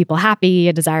make other people happy,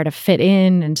 a desire to fit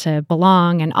in and to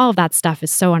belong. And all of that stuff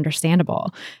is so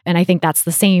understandable. And I think that's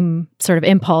the same sort of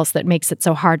impulse that makes it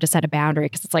so hard to set a boundary,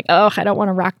 because it's like, oh, I don't want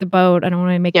to rock the boat. I don't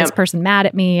want to make this person mad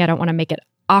at me. I don't want to make it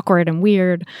awkward and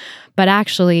weird. But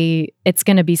actually, it's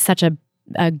going to be such a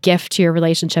gift to your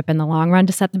relationship in the long run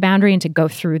to set the boundary and to go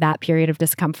through that period of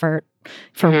discomfort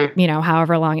for,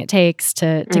 however long it takes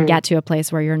to get to a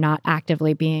place where you're not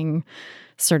actively being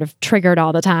sort of triggered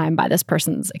all the time by this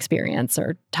person's experience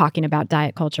or talking about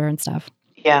diet culture and stuff.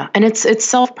 Yeah. And it's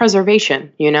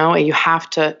self-preservation, you have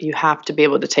to be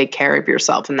able to take care of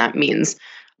yourself. And that means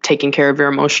taking care of your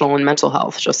emotional and mental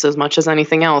health just as much as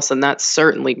anything else. And that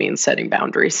certainly means setting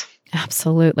boundaries.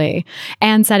 Absolutely.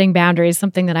 And setting boundaries,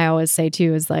 something that I always say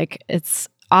too, is like, it's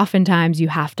oftentimes you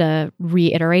have to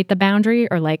reiterate the boundary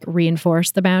or like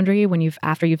reinforce the boundary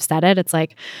after you've set it. It's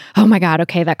like, oh my God,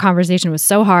 okay, that conversation was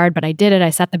so hard, but I did it. I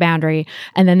set the boundary.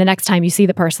 And then the next time you see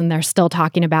the person, they're still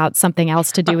talking about something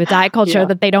else to do with diet culture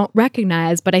that they don't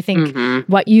recognize. But I think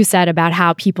what you said about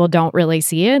how people don't really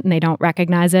see it and they don't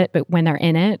recognize it, but when they're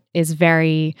in it, is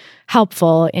very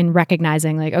helpful in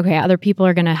recognizing like, okay, other people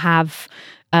are going to have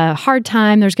a hard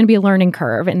time. There's going to be a learning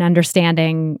curve in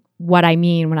understanding what I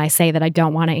mean when I say that I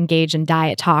don't want to engage in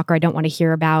diet talk, or I don't want to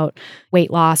hear about weight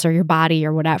loss or your body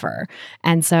or whatever.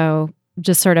 And so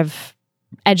just sort of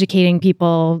educating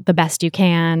people the best you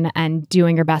can and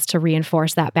doing your best to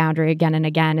reinforce that boundary again and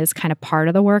again is kind of part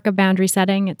of the work of boundary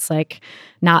setting. It's like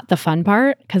not the fun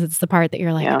part, because it's the part that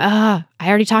you're like, I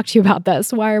already talked to you about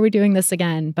this. Why are we doing this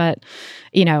again? But,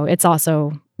 it's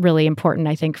also really important,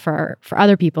 I think, for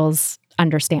other people's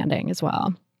understanding as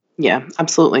well. Yeah,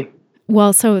 absolutely.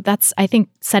 Well, so I think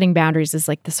setting boundaries is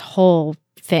like this whole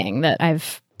thing that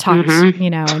I've talked, and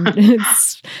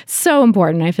it's so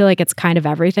important. I feel like it's kind of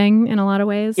everything in a lot of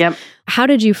ways. Yep. How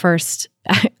did you first,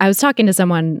 I was talking to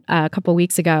someone a couple of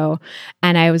weeks ago,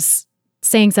 and I was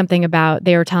saying something about,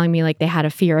 they were telling me like they had a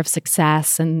fear of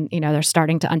success and, they're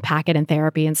starting to unpack it in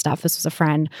therapy and stuff. This was a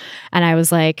friend. And I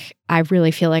was like, I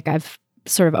really feel like I've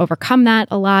sort of overcome that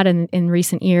a lot in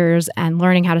recent years, and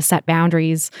learning how to set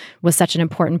boundaries was such an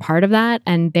important part of that.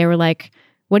 And they were like,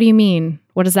 what do you mean?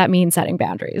 What does that mean, setting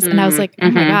boundaries? And I was like, oh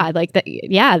my God, like that,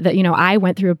 I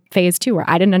went through a phase too where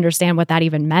I didn't understand what that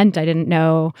even meant. I didn't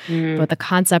know what the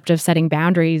concept of setting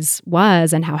boundaries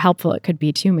was and how helpful it could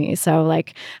be to me. So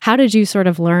like, how did you sort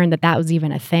of learn that was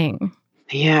even a thing?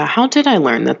 Yeah. How did I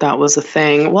learn that was a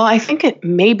thing? Well, I think it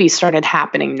maybe started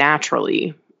happening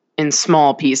naturally in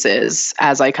small pieces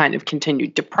as I kind of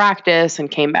continued to practice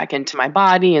and came back into my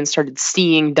body and started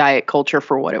seeing diet culture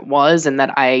for what it was, and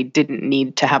that I didn't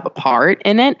need to have a part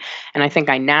in it. And I think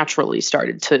I naturally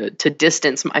started to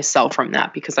distance myself from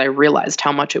that because I realized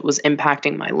how much it was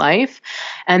impacting my life.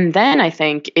 And then I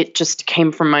think it just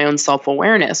came from my own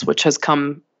self-awareness, which has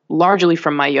come largely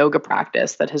from my yoga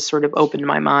practice, that has sort of opened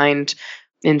my mind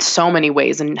in so many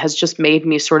ways and has just made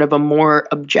me sort of a more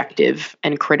objective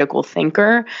and critical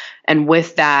thinker. And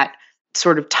with that,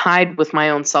 sort of tied with my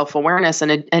own self-awareness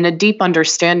and a deep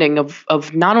understanding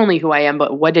of not only who I am,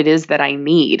 but what it is that I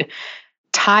need,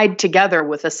 tied together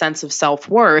with a sense of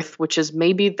self-worth, which is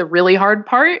maybe the really hard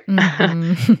part,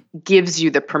 gives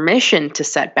you the permission to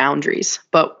set boundaries.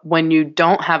 But when you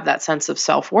don't have that sense of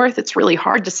self-worth, it's really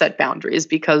hard to set boundaries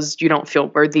because you don't feel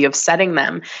worthy of setting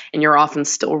them. And you're often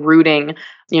still rooting,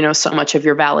 so much of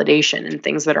your validation in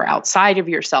things that are outside of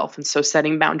yourself. And so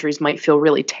setting boundaries might feel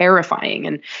really terrifying.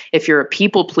 And if you're a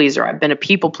people pleaser, I've been a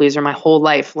people pleaser my whole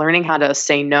life. Learning how to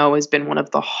say no has been one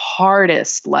of the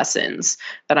hardest lessons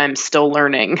that I'm still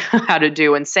learning how to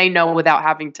do, and say no without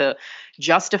having to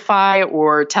justify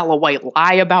or tell a white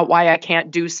lie about why I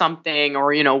can't do something,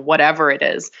 or, whatever it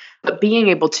is. But being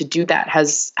able to do that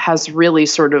has really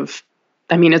sort of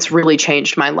it's really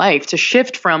changed my life to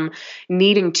shift from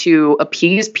needing to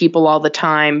appease people all the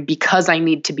time because I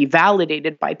need to be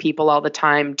validated by people all the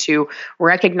time to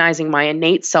recognizing my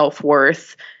innate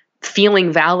self-worth,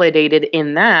 feeling validated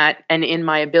in that and in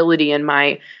my ability and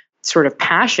my sort of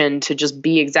passion to just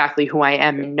be exactly who I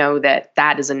am and know that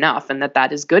that is enough and that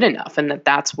that is good enough and that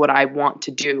that's what I want to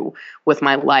do with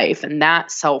my life. And that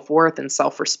self-worth and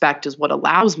self-respect is what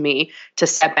allows me to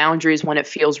set boundaries when it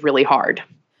feels really hard.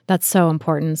 That's so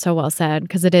important. So well said.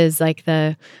 Because it is like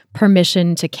the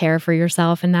permission to care for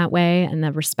yourself in that way and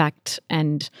the respect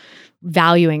and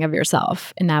valuing of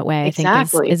yourself in that way, Exactly. I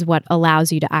think is what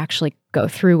allows you to actually go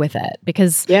through with it.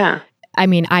 Because Yeah.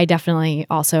 I definitely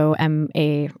also am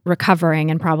a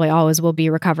recovering and probably always will be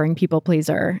recovering people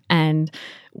pleaser and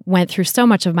went through so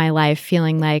much of my life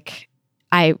feeling like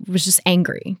I was just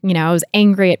angry. I was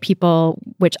angry at people,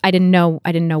 which I didn't know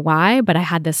why, but I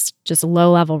had this just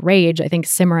low level rage, I think,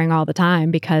 simmering all the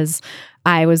time because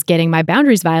I was getting my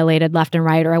boundaries violated left and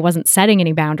right, or I wasn't setting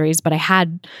any boundaries, but I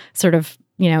had sort of,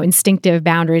 instinctive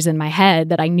boundaries in my head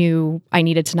that I knew I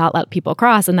needed to not let people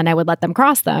cross. And then I would let them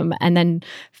cross them and then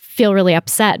feel really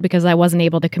upset because I wasn't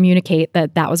able to communicate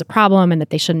that that was a problem and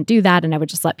that they shouldn't do that. And I would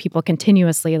just let people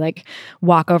continuously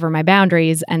walk over my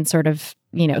boundaries and sort of,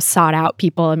 sought out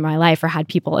people in my life or had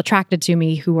people attracted to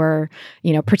me who were,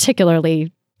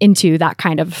 particularly into that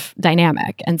kind of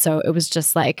dynamic. And so it was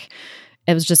just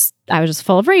I was just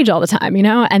full of rage all the time,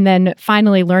 and then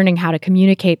finally learning how to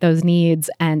communicate those needs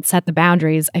and set the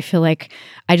boundaries. I feel like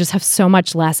I just have so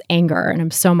much less anger and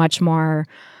I'm so much more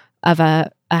of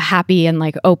a happy and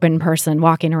open person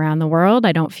walking around the world.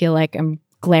 I don't feel like I'm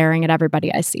glaring at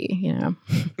everybody I see,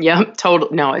 Yeah,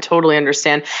 totally. No, I totally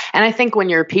understand. And I think when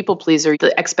you're a people pleaser,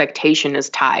 the expectation is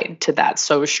tied to that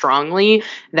so strongly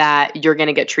that you're going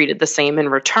to get treated the same in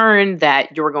return,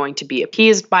 that you're going to be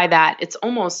appeased by that. It's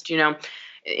almost,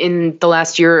 in the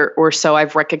last year or so,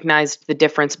 I've recognized the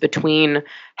difference between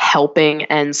helping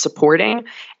and supporting.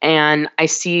 And I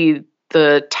see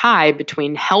the tie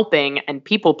between helping and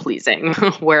people pleasing,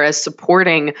 whereas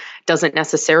supporting doesn't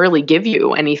necessarily give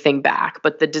you anything back.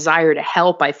 But the desire to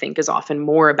help, I think, is often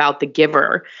more about the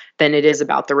giver than it is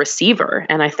about the receiver.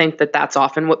 And I think that that's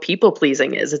often what people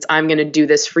pleasing is. It's I'm going to do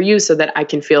this for you so that I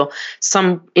can feel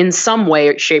in some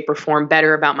way, shape, or form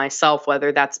better about myself,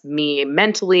 whether that's me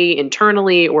mentally,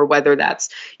 internally, or whether that's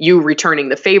you returning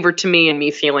the favor to me and me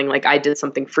feeling like I did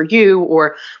something for you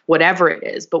or whatever it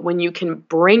is. But when you can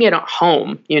bring it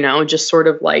home, just sort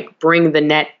of bring the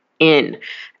net in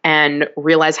and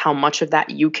realize how much of that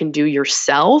you can do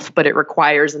yourself, but it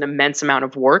requires an immense amount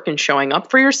of work and showing up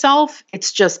for yourself.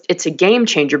 It's a game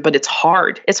changer, but it's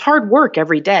hard. It's hard work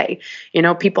every day.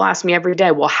 People ask me every day,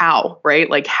 well, how,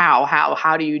 right?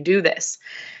 How do you do this?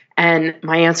 And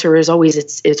my answer is always,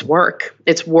 it's work.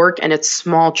 It's work and it's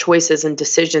small choices and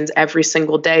decisions every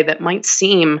single day that might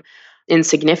seem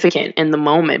insignificant in the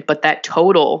moment, but that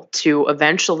total to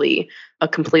eventually a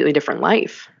completely different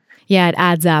life. Yeah, it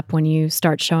adds up when you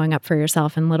start showing up for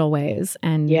yourself in little ways.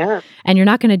 And Yeah. and you're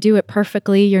not going to do it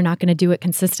perfectly. You're not going to do it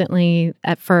consistently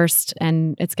at first.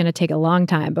 And it's going to take a long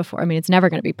time before, it's never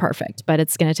going to be perfect, but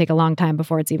it's going to take a long time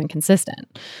before it's even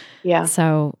consistent. Yeah.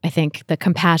 So I think the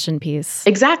compassion piece.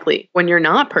 Exactly. When you're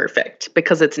not perfect,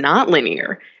 because it's not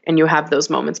linear and you have those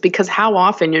moments, because how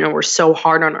often, we're so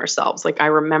hard on ourselves. I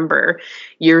remember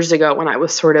years ago when I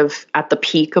was sort of at the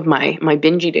peak of my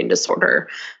binge eating disorder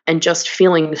and just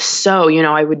feeling so,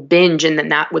 I would binge and then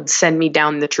that would send me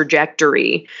down the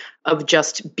trajectory of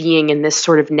just being in this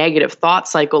sort of negative thought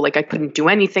cycle. I couldn't do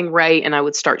anything right. And I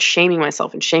would start shaming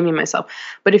myself.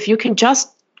 But if you can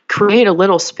just create a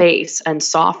little space and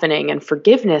softening and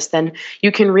forgiveness, then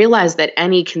you can realize that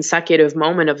any consecutive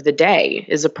moment of the day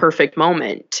is a perfect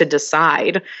moment to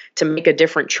decide to make a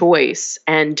different choice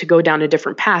and to go down a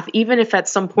different path. Even if at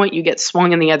some point you get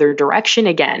swung in the other direction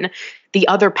again, the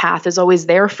other path is always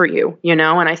there for you, And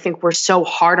I think we're so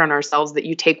hard on ourselves that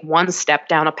you take one step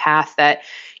down a path that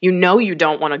you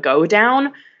don't want to go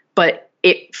down, but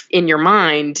in your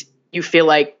mind, you feel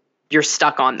like you're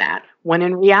stuck on that. When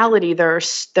in reality, there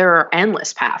are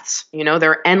endless paths, there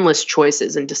are endless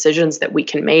choices and decisions that we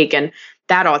can make. And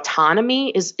that autonomy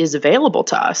is available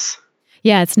to us.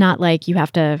 Yeah, it's not like you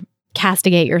have to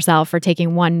castigate yourself for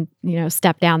taking one,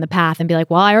 step down the path and be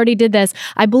like, well, I already did this.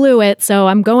 I blew it. So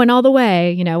I'm going all the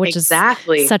way, which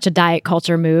Exactly. is such a diet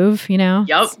culture move,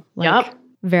 Yep.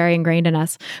 Very ingrained in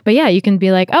us. But yeah, you can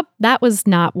be like, oh, that was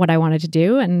not what I wanted to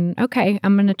do. And okay,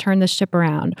 I'm going to turn this ship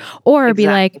around. Or be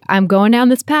like, I'm going down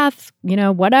this path,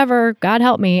 whatever, God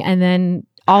help me. And then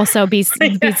also be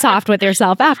soft with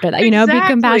yourself after that, be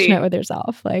compassionate with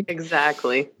yourself.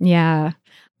 Exactly. Yeah.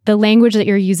 the language that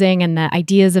you're using and the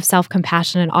ideas of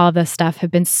self-compassion and all of this stuff have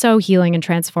been so healing and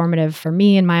transformative for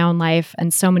me in my own life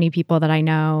and so many people that I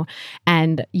know.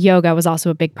 And yoga was also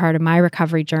a big part of my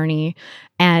recovery journey.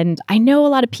 And I know a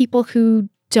lot of people who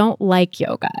don't like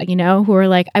yoga, who are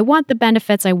like, I want the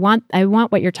benefits, I want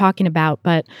what you're talking about,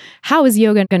 but how is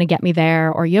yoga going to get me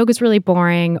there? Or yoga's really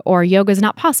boring, or yoga is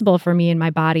not possible for me in my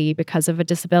body because of a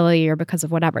disability or because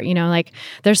of whatever,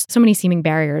 there's so many seeming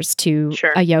barriers to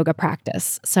a yoga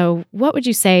practice. So what would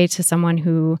you say to someone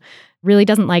who really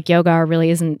doesn't like yoga or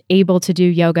really isn't able to do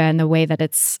yoga in the way that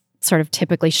it's sort of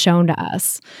typically shown to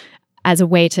us as a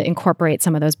way to incorporate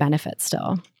some of those benefits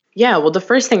still? Yeah, well, the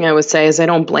first thing I would say is I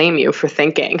don't blame you for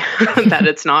thinking that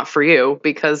it's not for you,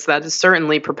 because that is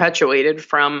certainly perpetuated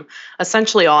from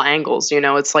essentially all angles.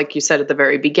 It's like you said at the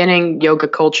very beginning, yoga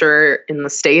culture in the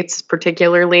States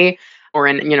particularly, or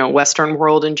in, Western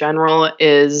world in general,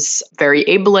 is very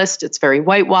ableist. It's very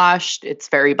whitewashed. It's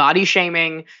very body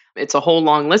shaming. It's a whole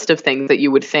long list of things that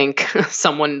you would think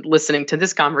someone listening to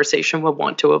this conversation would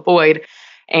want to avoid.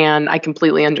 And I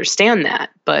completely understand that.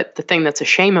 But the thing that's a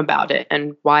shame about it,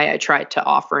 and why I try to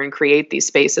offer and create these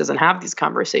spaces and have these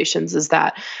conversations, is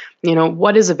that,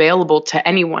 what is available to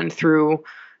anyone through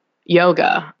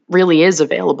yoga really is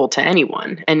available to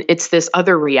anyone. And it's this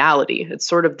other reality. It's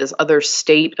sort of this other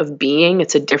state of being.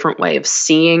 It's a different way of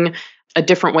seeing, a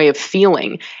different way of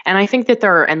feeling. And I think that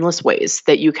there are endless ways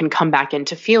that you can come back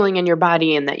into feeling in your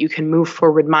body and that you can move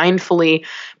forward mindfully.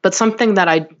 But something that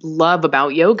I love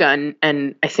about yoga,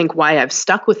 and I think why I've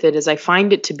stuck with it, is I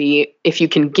find it to be, if you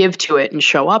can give to it and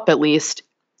show up at least,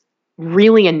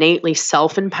 really innately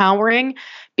self-empowering,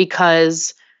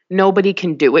 because nobody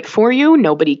can do it for you.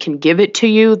 Nobody can give it to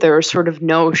you. There are sort of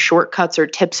no shortcuts or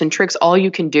tips and tricks. All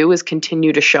you can do is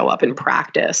continue to show up and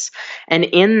practice. And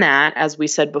in that, as we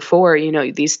said before,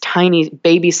 these tiny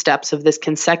baby steps of this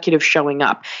consecutive showing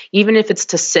up, even if it's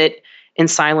to sit in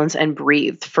silence and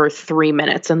breathe for 3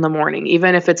 minutes in the morning,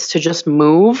 even if it's to just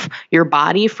move your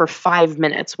body for 5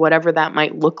 minutes, whatever that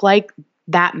might look like,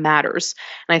 that matters.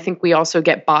 And I think we also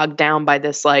get bogged down by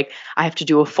this, like, I have to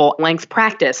do a full length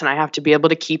practice and I have to be able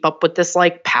to keep up with this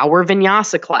like power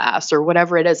vinyasa class or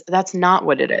whatever it is. That's not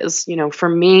what it is. For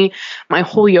me, my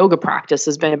whole yoga practice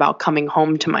has been about coming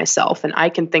home to myself. And I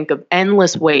can think of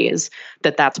endless ways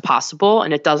that that's possible.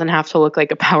 And it doesn't have to look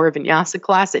like a power vinyasa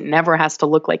class. It never has to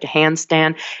look like a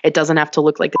handstand. It doesn't have to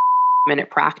look like a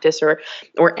minute practice or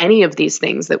any of these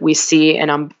things that we see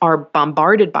and are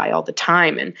bombarded by all the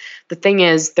time. And the thing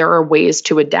is, there are ways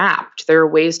to adapt. There are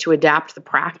ways to adapt the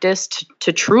practice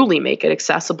to truly make it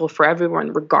accessible for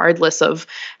everyone, regardless of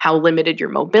how limited your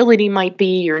mobility might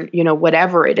be, or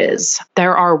whatever it is.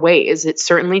 There are ways. It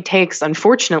certainly takes,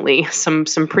 unfortunately, some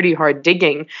pretty hard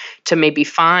digging to maybe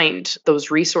find those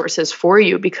resources for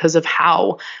you because of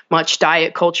how much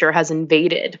diet culture has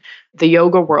invaded the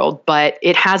yoga world, but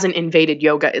it hasn't invaded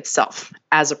yoga itself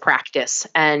as a practice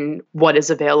and what is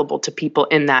available to people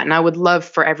in that. And I would love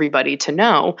for everybody to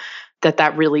know that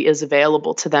that really is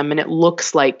available to them. And it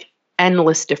looks like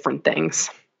endless different things.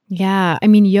 Yeah. I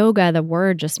mean, yoga, the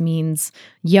word just means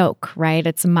yoke, right?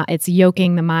 It's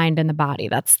yoking the mind and the body.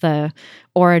 That's the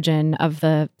origin of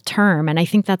the term. And I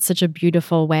think that's such a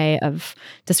beautiful way of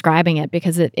describing it,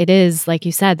 because it is, like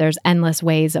you said, there's endless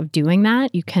ways of doing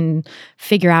that. You can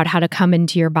figure out how to come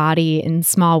into your body in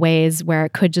small ways where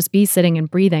it could just be sitting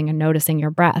and breathing and noticing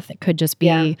your breath. It could just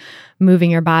be moving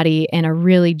your body in a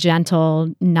really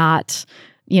gentle, not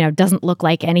doesn't look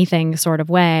like anything sort of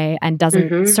way, and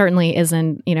certainly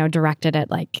isn't, directed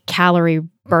at like calorie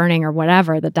burning or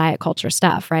whatever, the diet culture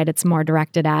stuff, right? It's more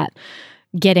directed at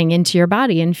getting into your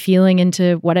body and feeling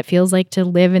into what it feels like to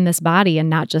live in this body and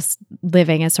not just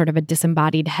living as sort of a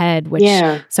disembodied head, which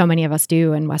so many of us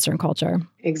do in Western culture.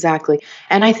 Exactly.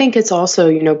 And I think it's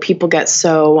also, people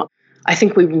I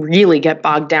think we really get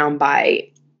bogged down by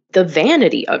the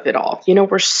vanity of it all.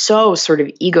 We're so sort of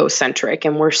egocentric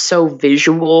and we're so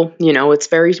visual,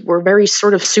 we're very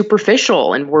sort of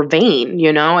superficial and we're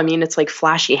vain, I mean, it's like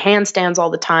flashy handstands all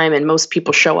the time. And most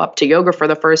people show up to yoga for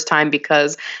the first time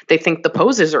because they think the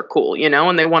poses are cool,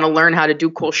 and they want to learn how to do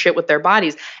cool shit with their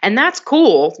bodies. And that's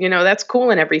cool, that's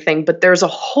cool and everything. But there's a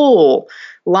whole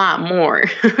lot more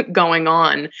going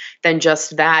on than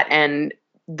just that. And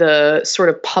the sort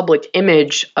of public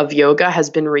image of yoga has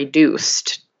been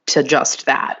reduced to just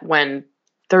that, when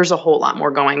there's a whole lot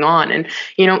more going on. And,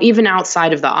 even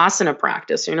outside of the asana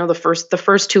practice, the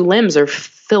first two limbs are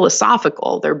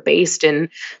philosophical. They're based in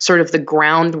sort of the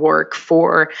groundwork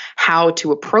for how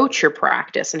to approach your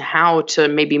practice and how to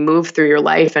maybe move through your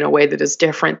life in a way that is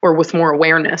different or with more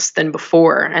awareness than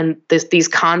before. And these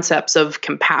concepts of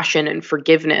compassion and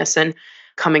forgiveness. And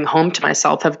coming home to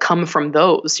myself have come from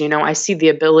those. I see the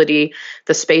ability,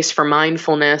 the space for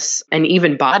mindfulness and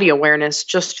even body awareness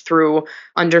just through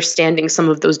understanding some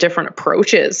of those different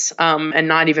approaches, and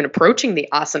not even approaching the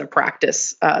asana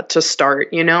practice to start.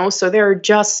 So there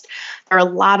are a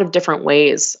lot of different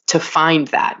ways to find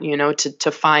that,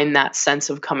 to find that sense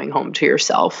of coming home to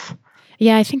yourself.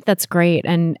 Yeah, I think that's great.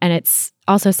 And it's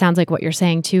also sounds like what you're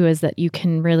saying too is that you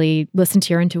can really listen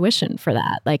to your intuition for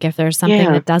that. Like if there's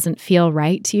something that doesn't feel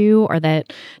right to you or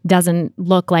that doesn't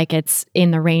look like it's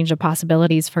in the range of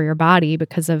possibilities for your body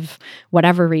because of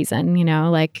whatever reason,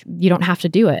 like you don't have to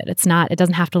do it. It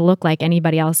doesn't have to look like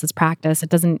anybody else's practice.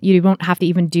 You won't have to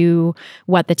even do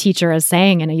what the teacher is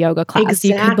saying in a yoga class.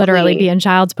 Exactly. You could literally be in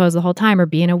child's pose the whole time or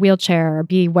be in a wheelchair or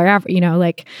be wherever,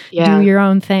 do your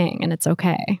own thing and it's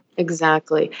okay.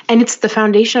 Exactly. And it's the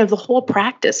foundation of the whole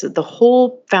practice. The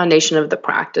whole foundation of the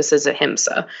practice is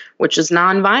ahimsa, which is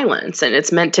nonviolence. And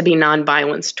it's meant to be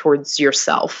nonviolence towards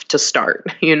yourself to start,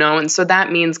 And so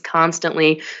that means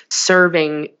constantly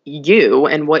serving you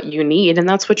and what you need. And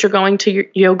that's what you're going to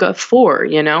yoga for,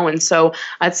 And so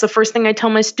that's the first thing I tell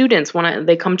my students when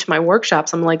they come to my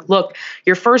workshops. I'm like, look,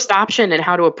 your first option and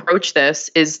how to approach this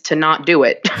is to not do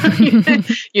it.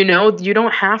 You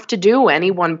don't have to do any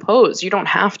one pose. You don't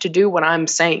have to do what I'm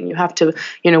saying. You have to,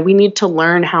 we need to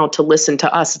learn how to listen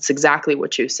to us. It's exactly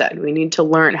what you said. We need to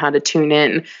learn how to tune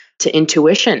in to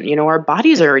intuition. Our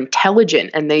bodies are intelligent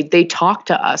and they talk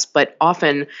to us, but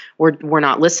often we're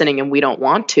not listening and we don't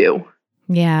want to.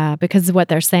 Yeah, because what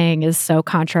they're saying is so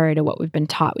contrary to what we've been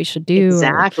taught we should do.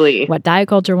 Exactly. What diet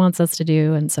culture wants us to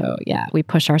do. And so, we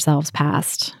push ourselves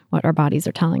past what our bodies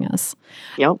are telling us.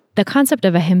 Yep. The concept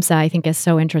of ahimsa, I think, is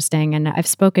so interesting. And I've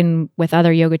spoken with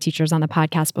other yoga teachers on the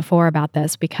podcast before about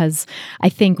this because I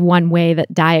think one way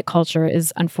that diet culture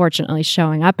is unfortunately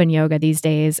showing up in yoga these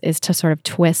days is to sort of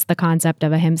twist the concept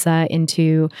of ahimsa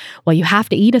into, well, you have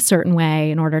to eat a certain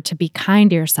way in order to be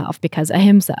kind to yourself because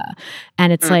ahimsa.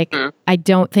 And it's like, I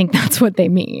don't think that's what they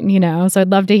mean, So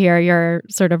I'd love to hear your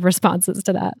sort of responses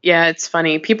to that. Yeah, it's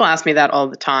funny. People ask me that all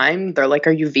the time. They're like,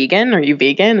 are you vegan? Are you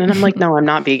vegan? And I'm like, no, I'm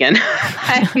not vegan.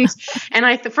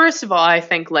 and first of all, I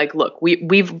think like, look,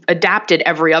 we've adapted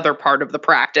every other part of the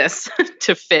practice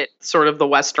to fit sort of the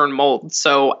Western mold.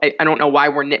 So I don't know why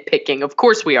we're nitpicking. Of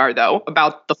course we are though,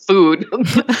 about the food,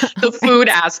 the food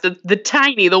aspect,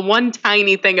 the one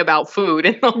tiny thing about food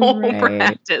in the whole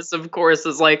practice, of course,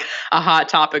 is like a hot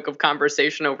topic of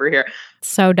conversation over here.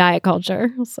 So diet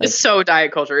culture. It's so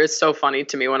diet culture. It's so funny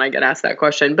to me when I get asked that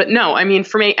question. But no, I mean,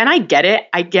 for me, and I get it.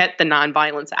 I get the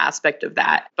nonviolence aspect of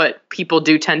that. But people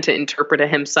do tend to interpret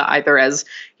ahimsa either as,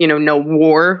 no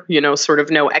war, sort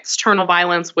of no external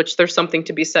violence, which there's something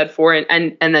to be said for,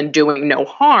 and then doing no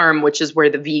harm, which is where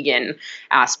the vegan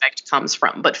aspect comes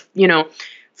from. But,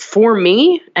 for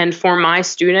me and for my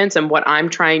students and what I'm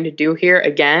trying to do here,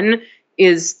 again,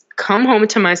 is come home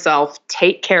to myself,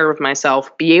 take care of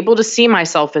myself, be able to see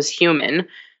myself as human.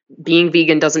 Being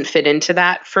vegan doesn't fit into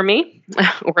that for me,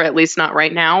 or at least not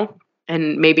right now,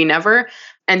 and maybe never,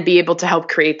 and be able to help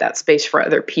create that space for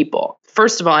other people.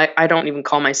 First of all, I don't even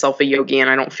call myself a yogi, and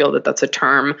I don't feel that that's a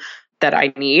term that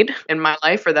I need in my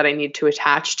life or that I need to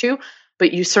attach to.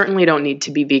 But you certainly don't need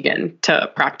to be vegan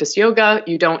to practice yoga.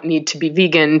 You don't need to be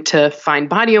vegan to find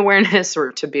body awareness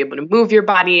or to be able to move your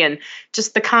body. And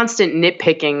just the constant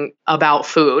nitpicking about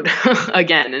food,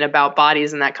 again, and about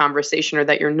bodies in that conversation, or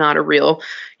that you're not a real,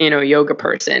 yoga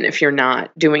person if you're not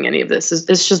doing any of this.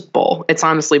 It's just bull. It's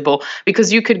honestly bull.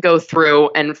 Because you could go through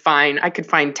and I could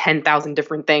find 10,000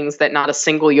 different things that not a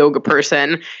single yoga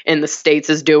person in the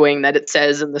States is doing that it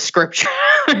says in the scripture.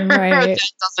 That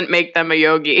doesn't make them a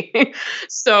yogi.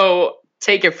 So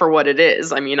take it for what it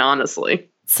is. I mean, honestly.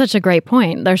 Such a great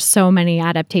point. There's so many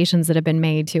adaptations that have been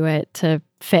made to it to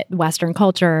fit Western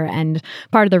culture. And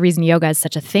part of the reason yoga is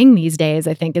such a thing these days,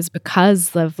 I think, is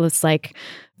because of this like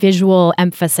visual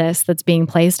emphasis that's being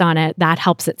placed on it that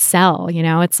helps it sell.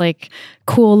 It's like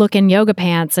cool looking yoga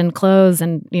pants and clothes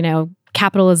and,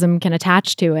 capitalism can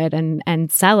attach to it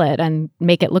and sell it and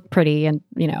make it look pretty and,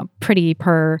 pretty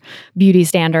per beauty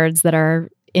standards that are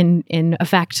in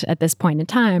effect at this point in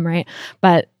time, right?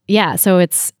 But yeah, so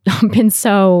it's been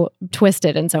so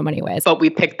twisted in so many ways. But we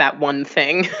picked that one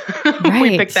thing. Right.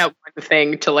 We picked that one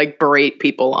thing to like berate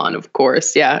people on, of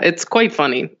course. Yeah, it's quite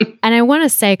funny. And I want to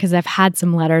say, because I've had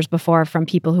some letters before from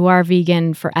people who are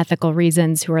vegan for ethical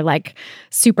reasons who are like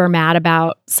super mad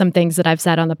about some things that I've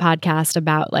said on the podcast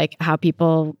about like how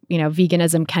people,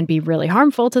 veganism can be really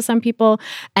harmful to some people.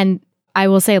 And I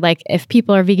will say, like, if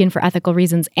people are vegan for ethical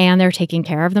reasons and they're taking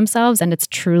care of themselves and it's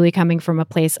truly coming from a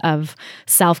place of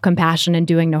self-compassion and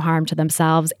doing no harm to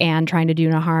themselves and trying to do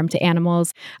no harm to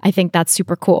animals, I think that's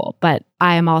super cool. But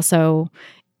I am also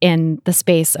in the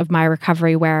space of my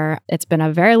recovery where it's been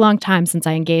a very long time since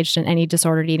I engaged in any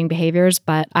disordered eating behaviors,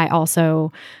 but I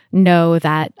also know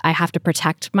that I have to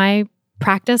protect my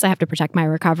practice. I have to protect my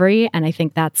recovery. And I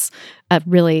think that's a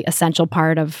really essential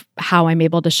part of how I'm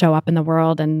able to show up in the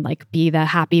world and like be the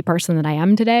happy person that I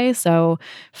am today. So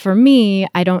for me,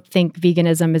 I don't think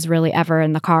veganism is really ever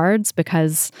in the cards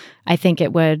because I think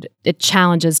it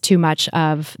challenges too much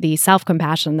of the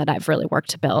self-compassion that I've really worked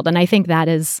to build. And I think that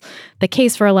is the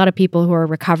case for a lot of people who are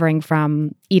recovering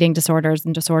from eating disorders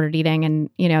and disordered eating. And,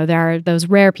 there are those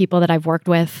rare people that I've worked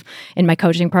with in my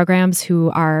coaching programs who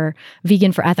are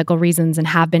vegan for ethical reasons and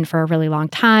have been for a really long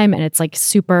time. And it's like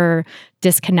super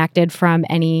disconnected from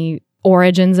any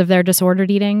origins of their disordered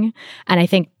eating. And I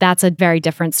think that's a very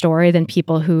different story than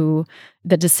people who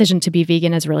the decision to be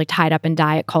vegan is really tied up in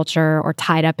diet culture or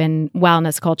tied up in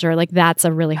wellness culture. Like that's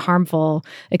a really harmful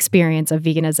experience of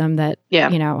veganism that,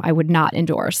 I would not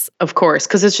endorse. Of course,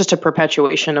 because it's just a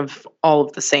perpetuation of all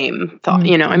of the same thought.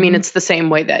 Mm-hmm. It's the same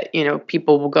way that,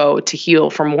 people will go to heal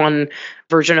from one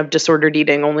version of disordered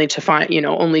eating only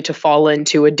to fall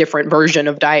into a different version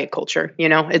of diet culture.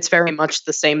 It's very much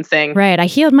the same thing. Right. I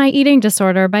healed my eating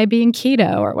disorder by being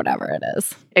keto or whatever it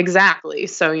is. Exactly.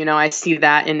 So, I see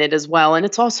that in it as well. And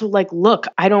it's also like, look,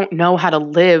 I don't know how to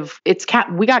live.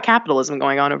 We got capitalism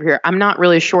going on over here. I'm not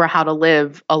really sure how to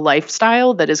live a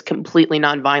lifestyle that is completely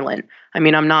nonviolent.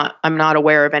 I'm not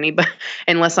aware of any, but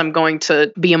unless I'm going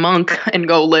to be a monk and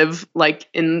go live like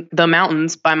in the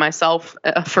mountains by myself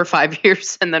for 5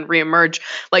 years and then reemerge.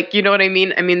 Like, you know what I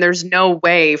mean? There's no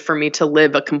way for me to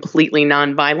live a completely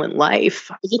nonviolent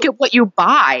life. Look at what you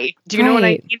buy. Do you know what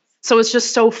I mean? So it's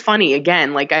just so funny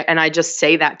again, I just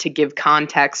say that to give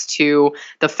context to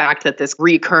the fact that this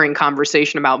recurring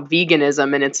conversation about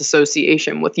veganism and its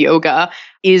association with yoga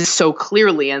is so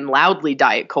clearly and loudly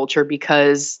diet culture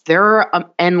because there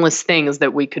are endless things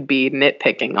that we could be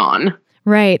nitpicking on.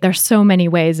 Right. There's so many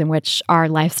ways in which our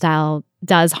lifestyle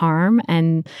does harm.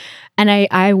 And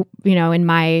I, in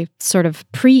my sort of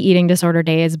pre-eating disorder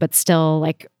days, but still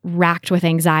like racked with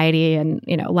anxiety and,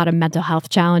 a lot of mental health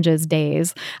challenges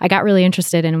days, I got really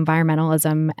interested in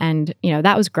environmentalism and,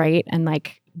 that was great. And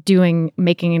like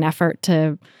making an effort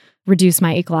to reduce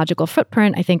my ecological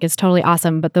footprint, I think is totally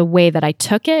awesome. But the way that I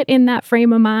took it in that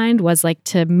frame of mind was like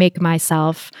to make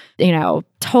myself,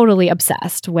 totally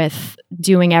obsessed with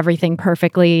doing everything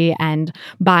perfectly and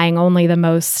buying only the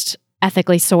most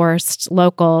ethically sourced,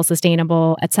 local,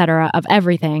 sustainable, et cetera, of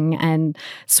everything and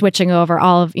switching over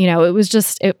all of, it was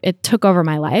just, it took over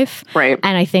my life. Right.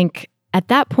 And I think at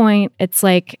that point, it's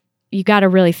like, you got to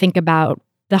really think about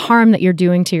the harm that you're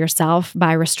doing to yourself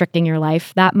by restricting your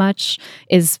life that much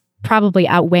is probably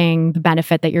outweighing the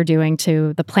benefit that you're doing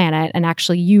to the planet. And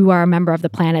actually you are a member of the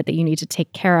planet that you need to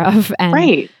take care of. And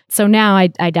right. So now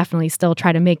I definitely still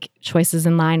try to make choices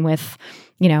in line with,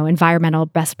 environmental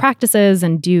best practices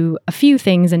and do a few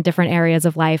things in different areas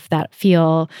of life that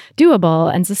feel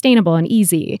doable and sustainable and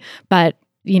easy. But,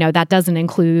 that doesn't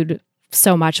include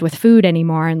so much with food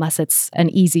anymore unless it's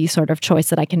an easy sort of choice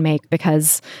that I can make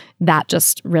because that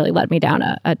just really led me down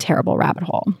a terrible rabbit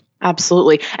hole.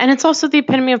 Absolutely. And it's also the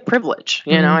epitome of privilege.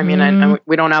 Mm-hmm.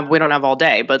 We don't have all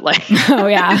day, but like, oh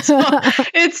yeah,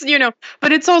 it's,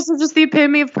 but it's also just the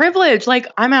epitome of privilege. Like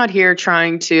I'm out here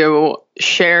trying to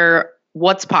share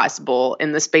what's possible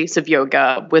in the space of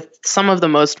yoga with some of the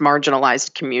most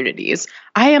marginalized communities.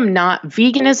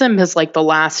 Veganism is like the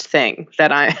last thing that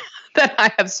I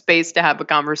have space to have a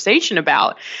conversation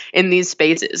about in these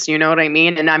spaces. You know what I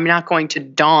mean? And I'm not going to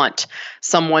daunt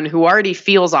someone who already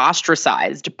feels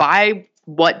ostracized by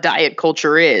what diet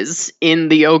culture is in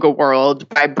the yoga world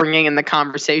by bringing in the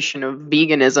conversation of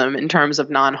veganism in terms of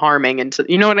non-harming. And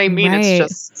you know what I mean? Right.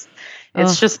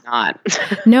 It's just not.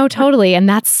 No, totally. And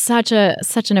that's such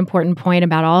an important point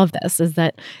about all of this is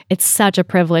that it's such a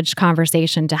privileged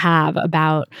conversation to have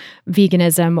about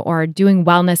veganism or doing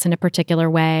wellness in a particular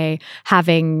way,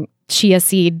 having chia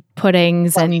seed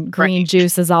puddings and green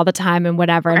juices all the time and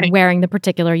whatever, and wearing the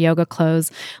particular yoga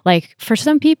clothes. Like for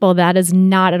some people, that is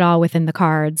not at all within the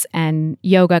cards. And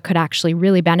yoga could actually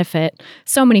really benefit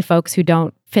so many folks who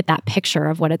don't fit that picture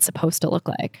of what it's supposed to look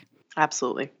like.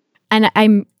 Absolutely. And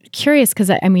I'm curious because,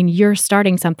 you're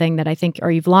starting something that I think, or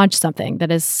you've launched something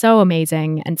that is so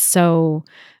amazing and so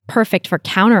perfect for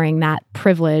countering that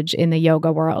privilege in the yoga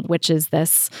world, which is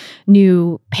this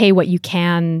new pay what you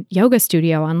can yoga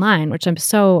studio online, which I'm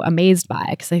so amazed by,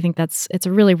 because I think it's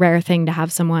a really rare thing to have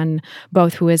someone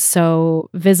both who is so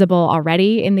visible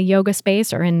already in the yoga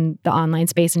space or in the online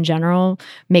space in general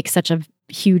make such a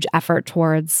huge effort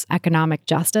towards economic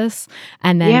justice.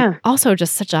 And then also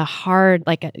just such a hard,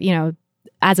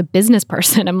 as a business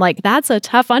person, I'm like, that's a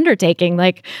tough undertaking.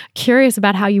 Like, curious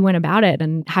about how you went about it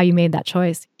and how you made that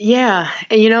choice. Yeah.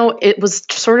 And, it was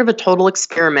sort of a total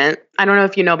experiment. I don't know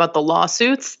if you know about the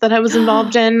lawsuits that I was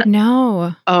involved in.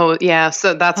 No. Oh, yeah.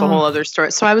 So that's a whole other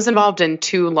story. So I was involved in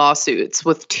 2 lawsuits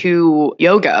with 2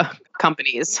 yoga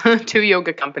companies, 2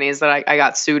 yoga companies that I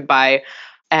got sued by.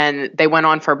 And they went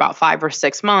on for about 5 or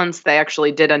 6 months. They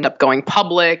actually did end up going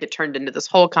public. It turned into this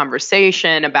whole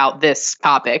conversation about this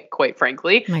topic, quite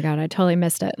frankly. Oh my God, I totally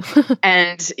missed it.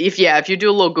 And if you do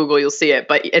a little Google, you'll see it.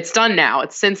 But it's done now.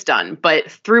 It's since done. But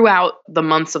throughout the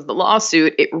months of the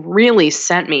lawsuit, it really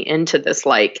sent me into this,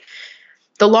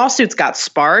 the lawsuits got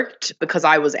sparked because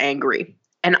I was angry.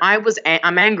 And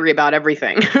I'm angry about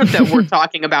everything that we're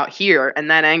talking about here. And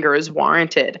that anger is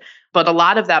warranted. But a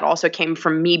lot of that also came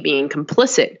from me being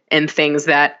complicit in things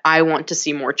that I want to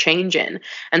see more change in.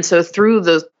 And so through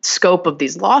the scope of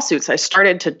these lawsuits, I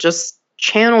started to just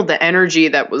channel the energy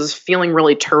that was feeling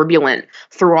really turbulent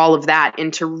through all of that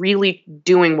into really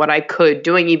doing what I could,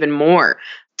 doing even more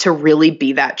to really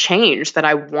be that change that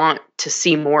I want to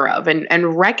see more of, and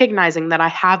recognizing that I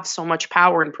have so much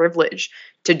power and privilege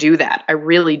to do that. I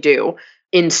really do,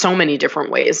 in so many different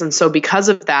ways. And so because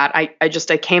of that, I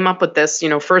came up with this,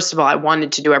 first of all, I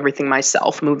wanted to do everything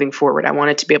myself moving forward. I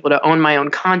wanted to be able to own my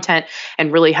own content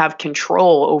and really have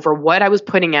control over what I was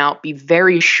putting out, be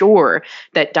very sure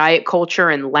that diet culture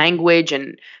and language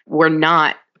and were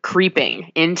not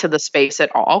creeping into the space at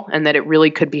all, and that it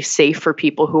really could be safe for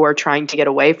people who are trying to get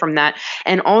away from that.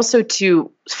 And also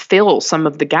to fill some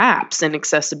of the gaps in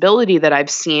accessibility that I've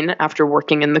seen after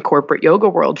working in the corporate yoga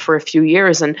world for a few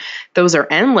years. And those are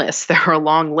endless. There are a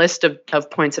long list of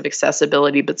points of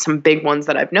accessibility, but some big ones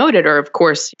that I've noted are, of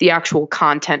course, the actual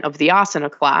content of the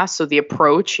asana class. So the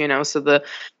approach, so the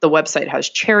website has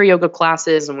chair yoga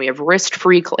classes, and we have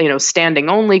wrist-free, standing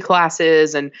only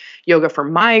classes, and yoga for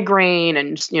migraine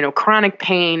and, chronic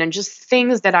pain, and just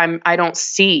things that I don't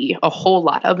see a whole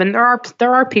lot of. And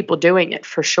there are people doing it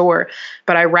for sure.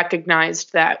 But I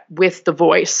recognized that with the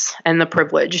voice and the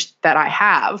privilege that I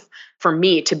have, for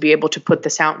me to be able to put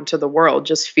this out into the world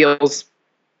just feels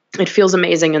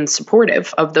amazing and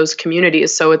supportive of those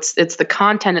communities. So it's the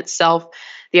content itself.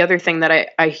 The other thing that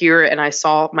I hear and I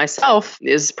saw myself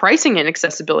is pricing and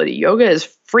accessibility. Yoga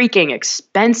is freaking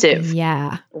expensive.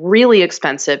 Yeah. Really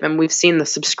expensive. And we've seen the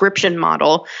subscription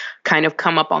model kind of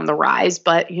come up on the rise,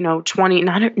 but a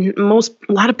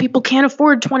lot of people can't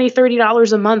afford $20,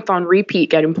 $30 a month on repeat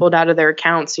getting pulled out of their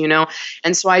accounts,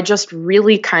 And so I just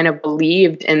really kind of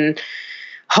believed and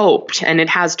hoped, and it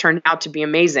has turned out to be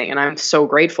amazing. And I'm so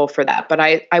grateful for that. But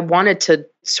I wanted to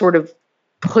sort of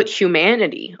put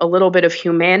a little bit of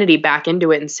humanity back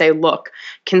into it and say, look,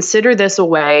 consider this a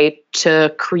way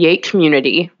to create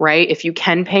community, right? If you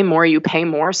can pay more, you pay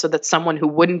more, so that someone who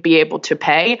wouldn't be able to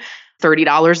pay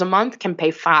 $30 a month can pay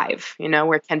 $5,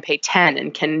 or can pay $10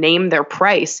 and can name their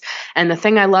price. And the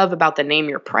thing I love about the name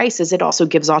your price is it also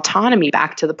gives autonomy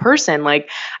back to the person. Like,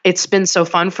 it's been so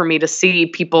fun for me to see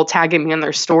people tagging me in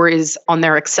their stories on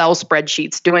their Excel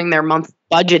spreadsheets, doing their month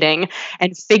budgeting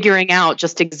and figuring out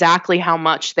just exactly how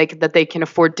much they can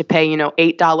afford to pay,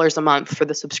 $8 a month for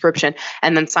the subscription,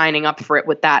 and then signing up for it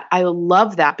with that. I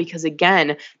love that because,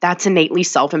 again, that's innately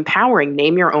self-empowering.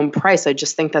 Name your own price. I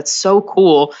just think that's so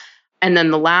cool. And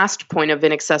then the last point of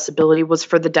inaccessibility was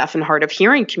for the deaf and hard of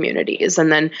hearing communities.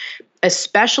 And then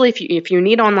especially if you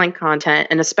need online content,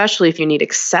 and especially if you need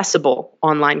accessible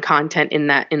online content in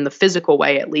the physical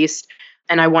way, at least.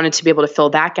 And I wanted to be able to fill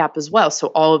that gap as well. So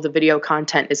all of the video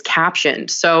content is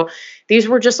captioned. So these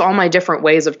were just all my different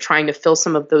ways of trying to fill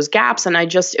some of those gaps. And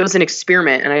it was an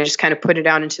experiment, and I just kind of put it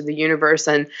out into the universe,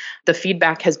 and the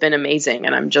feedback has been amazing.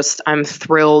 And I'm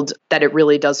thrilled that it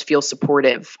really does feel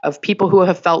supportive of people who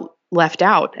have felt left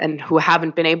out and who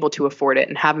haven't been able to afford it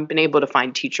and haven't been able to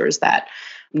find teachers that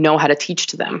know how to teach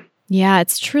to them. Yeah,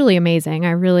 it's truly amazing.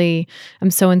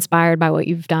 I'm so inspired by what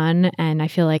you've done, and I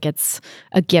feel like it's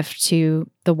a gift to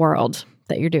the world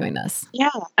that you're doing this. Yeah,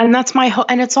 and that's my hope.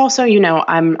 And it's also,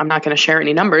 I'm not going to share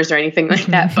any numbers or anything like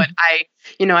that, but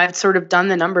I've sort of done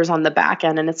the numbers on the back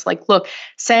end, and it's like, look,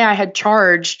 say I had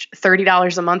charged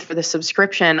 $30 a month for the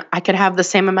subscription, I could have the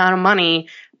same amount of money,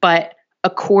 but a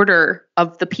quarter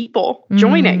of the people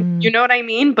joining. You know what I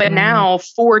mean? But now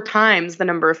 4 times the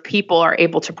number of people are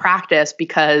able to practice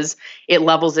because it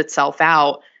levels itself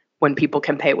out when people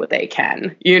can pay what they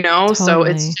can, So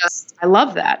it's just, I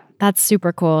love that. That's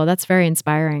super cool. That's very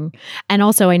inspiring. And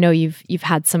also I know you've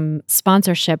had some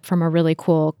sponsorship from a really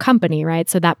cool company, right?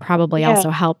 So that probably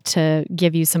also helped to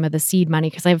give you some of the seed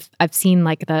money, because I've seen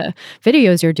like the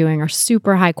videos you're doing are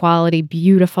super high quality,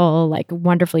 beautiful, like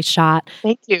wonderfully shot.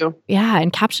 Thank you. Yeah,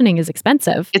 and captioning is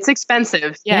expensive. It's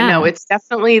expensive. No, it's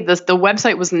definitely the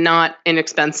website was not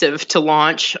inexpensive to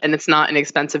launch, and it's not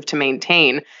inexpensive to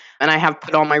maintain. And I have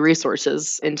put all my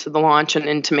resources into the launch and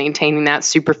into maintaining that.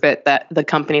 Superfit, that the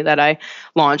company that I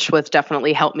launched with,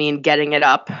 definitely helped me in getting it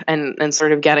up and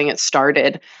sort of getting it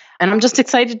started. And I'm just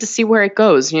excited to see where it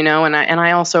goes, and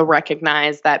I also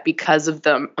recognize that because of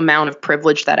the amount of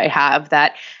privilege that I have,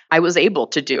 that I was able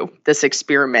to do this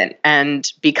experiment. And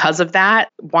because of that,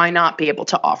 why not be able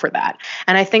to offer that?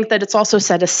 And I think that it's also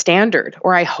set a standard,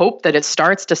 or I hope that it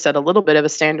starts to set a little bit of a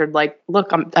standard. Like,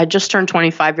 look, I just turned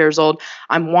 25 years old.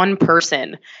 I'm one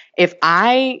person. If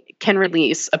I can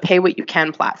release a pay what you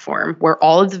can platform where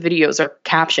all of the videos are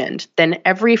captioned, then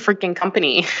every freaking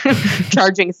company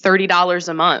charging $30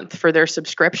 a month for their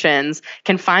subscriptions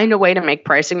can find a way to make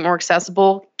pricing more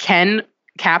accessible, can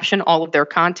caption all of their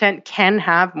content, can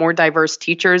have more diverse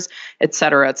teachers, et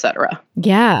cetera, et cetera.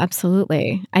 Yeah,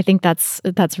 absolutely. I think that's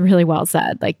really well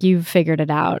said. Like, you've figured it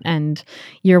out, and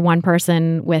you're one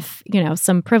person with,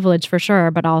 some privilege for sure,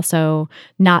 but also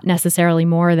not necessarily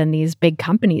more than these big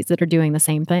companies that are doing the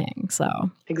same thing. So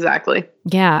exactly.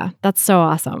 Yeah, that's so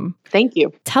awesome. Thank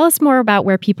you. Tell us more about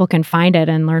where people can find it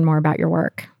and learn more about your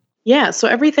work. Yeah, so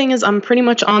everything is pretty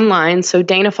much online. So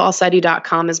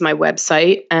danafalsetti.com is my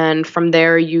website. And from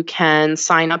there, you can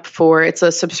sign up for, it's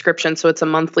a subscription. So it's a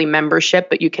monthly membership,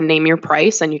 but you can name your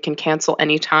price and you can cancel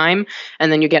anytime.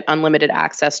 And then you get unlimited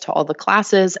access to all the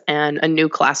classes, and a new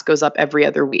class goes up every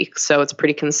other week. So it's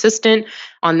pretty consistent.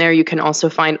 On there, you can also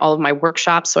find all of my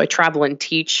workshops. So I travel and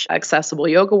teach accessible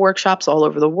yoga workshops all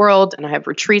over the world. And I have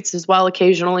retreats as well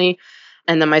occasionally.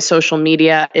 And then my social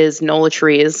media is Nola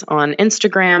Trees on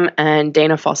Instagram and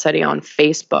Dana Falsetti on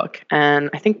Facebook. And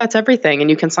I think that's everything.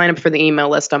 And you can sign up for the email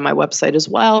list on my website as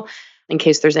well, in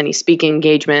case there's any speaking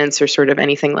engagements or sort of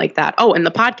anything like that. Oh, and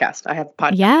the podcast. I have a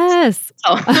podcast. Yes.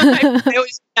 So I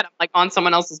always forget, I'm like on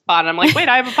someone else's pod. And I'm like, wait,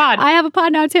 I have a pod. I have a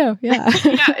pod now too. Yeah.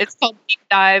 Yeah, it's called Deep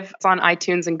Dive. It's on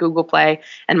iTunes and Google Play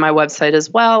and my website as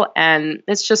well. And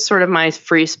it's just sort of my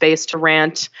free space to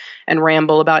rant and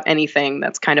ramble about anything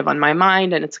that's kind of on my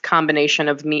mind. And it's a combination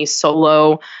of me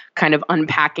solo, kind of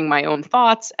unpacking my own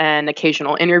thoughts, and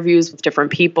occasional interviews with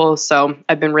different people. So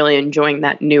I've been really enjoying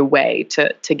that new way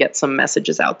to get some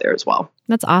messages out there as well.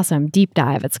 That's awesome. Deep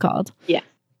Dive, it's called. Yeah.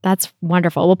 That's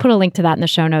wonderful. We'll put a link to that in the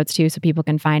show notes too, so people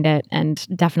can find it, and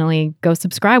definitely go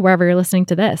subscribe wherever you're listening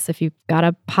to this. If you've got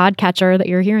a podcatcher that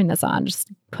you're hearing this on, just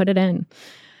put it in.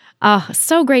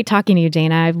 So great talking to you,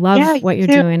 Dana. I love what you're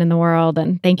doing in the world,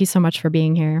 and thank you so much for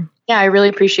being here. Yeah, I really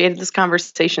appreciated this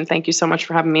conversation. Thank you so much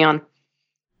for having me on.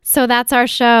 So that's our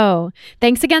show.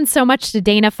 Thanks again so much to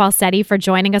Dana Falsetti for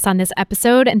joining us on this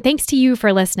episode, and thanks to you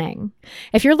for listening.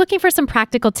 If you're looking for some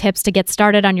practical tips to get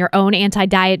started on your own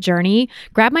anti-diet journey,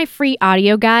 grab my free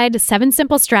audio guide, 7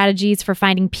 Simple Strategies for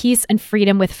Finding Peace and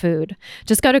Freedom with Food.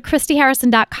 Just go to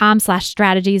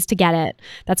christyharrison.com/strategies to get it.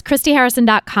 That's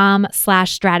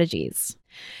christyharrison.com/strategies.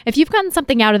 If you've gotten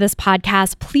something out of this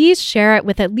podcast, please share it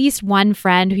with at least one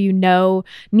friend who you know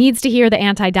needs to hear the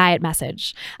anti-diet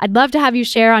message. I'd love to have you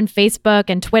share on Facebook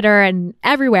and Twitter and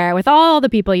everywhere with all the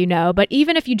people you know, but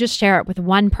even if you just share it with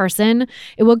one person,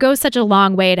 it will go such a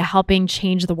long way to helping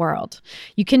change the world.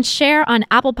 You can share on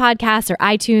Apple Podcasts or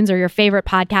iTunes or your favorite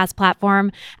podcast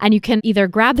platform, and you can either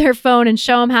grab their phone and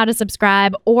show them how to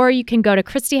subscribe, or you can go to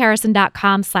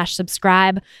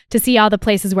christyharrison.com/subscribe to see all the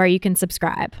places where you can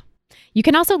subscribe. You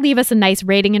can also leave us a nice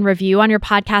rating and review on your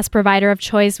podcast provider of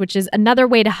choice, which is another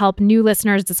way to help new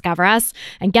listeners discover us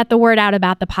and get the word out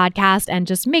about the podcast, and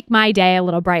just make my day a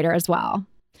little brighter as well.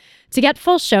 To get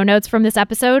full show notes from this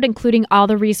episode, including all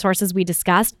the resources we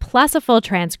discussed, plus a full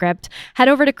transcript, head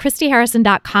over to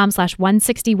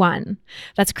christyharrison.com/161.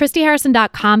 That's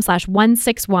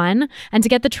christyharrison.com/161. And to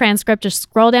get the transcript, just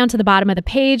scroll down to the bottom of the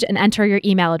page and enter your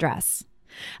email address.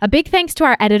 A big thanks to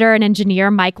our editor and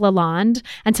engineer, Mike Lalonde,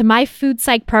 and to my Food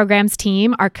Psych Programs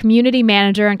team, our community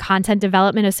manager and content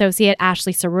development associate,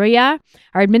 Ashley Saruya,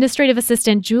 our administrative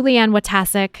assistant, Julianne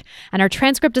Watasik, and our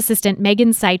transcript assistant,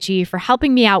 Megan Saichi, for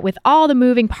helping me out with all the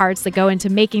moving parts that go into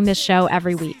making this show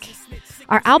every week.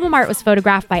 Our album art was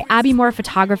photographed by Abby Moore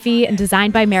Photography and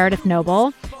designed by Meredith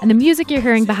Noble. And the music you're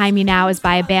hearing behind me now is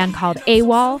by a band called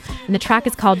AWOL, and the track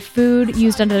is called Food,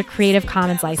 used under the Creative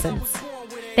Commons license.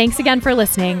 Thanks again for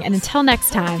listening, and until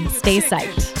next time, stay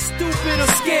psyched. Stupid or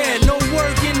scared, no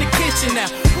work in the kitchen now.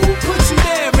 Who put you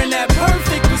there in that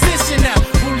perfect position now?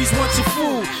 Bullies want your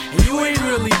food, and you ain't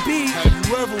really beef. Have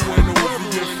you ever went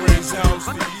over your friend's house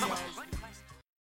to eat?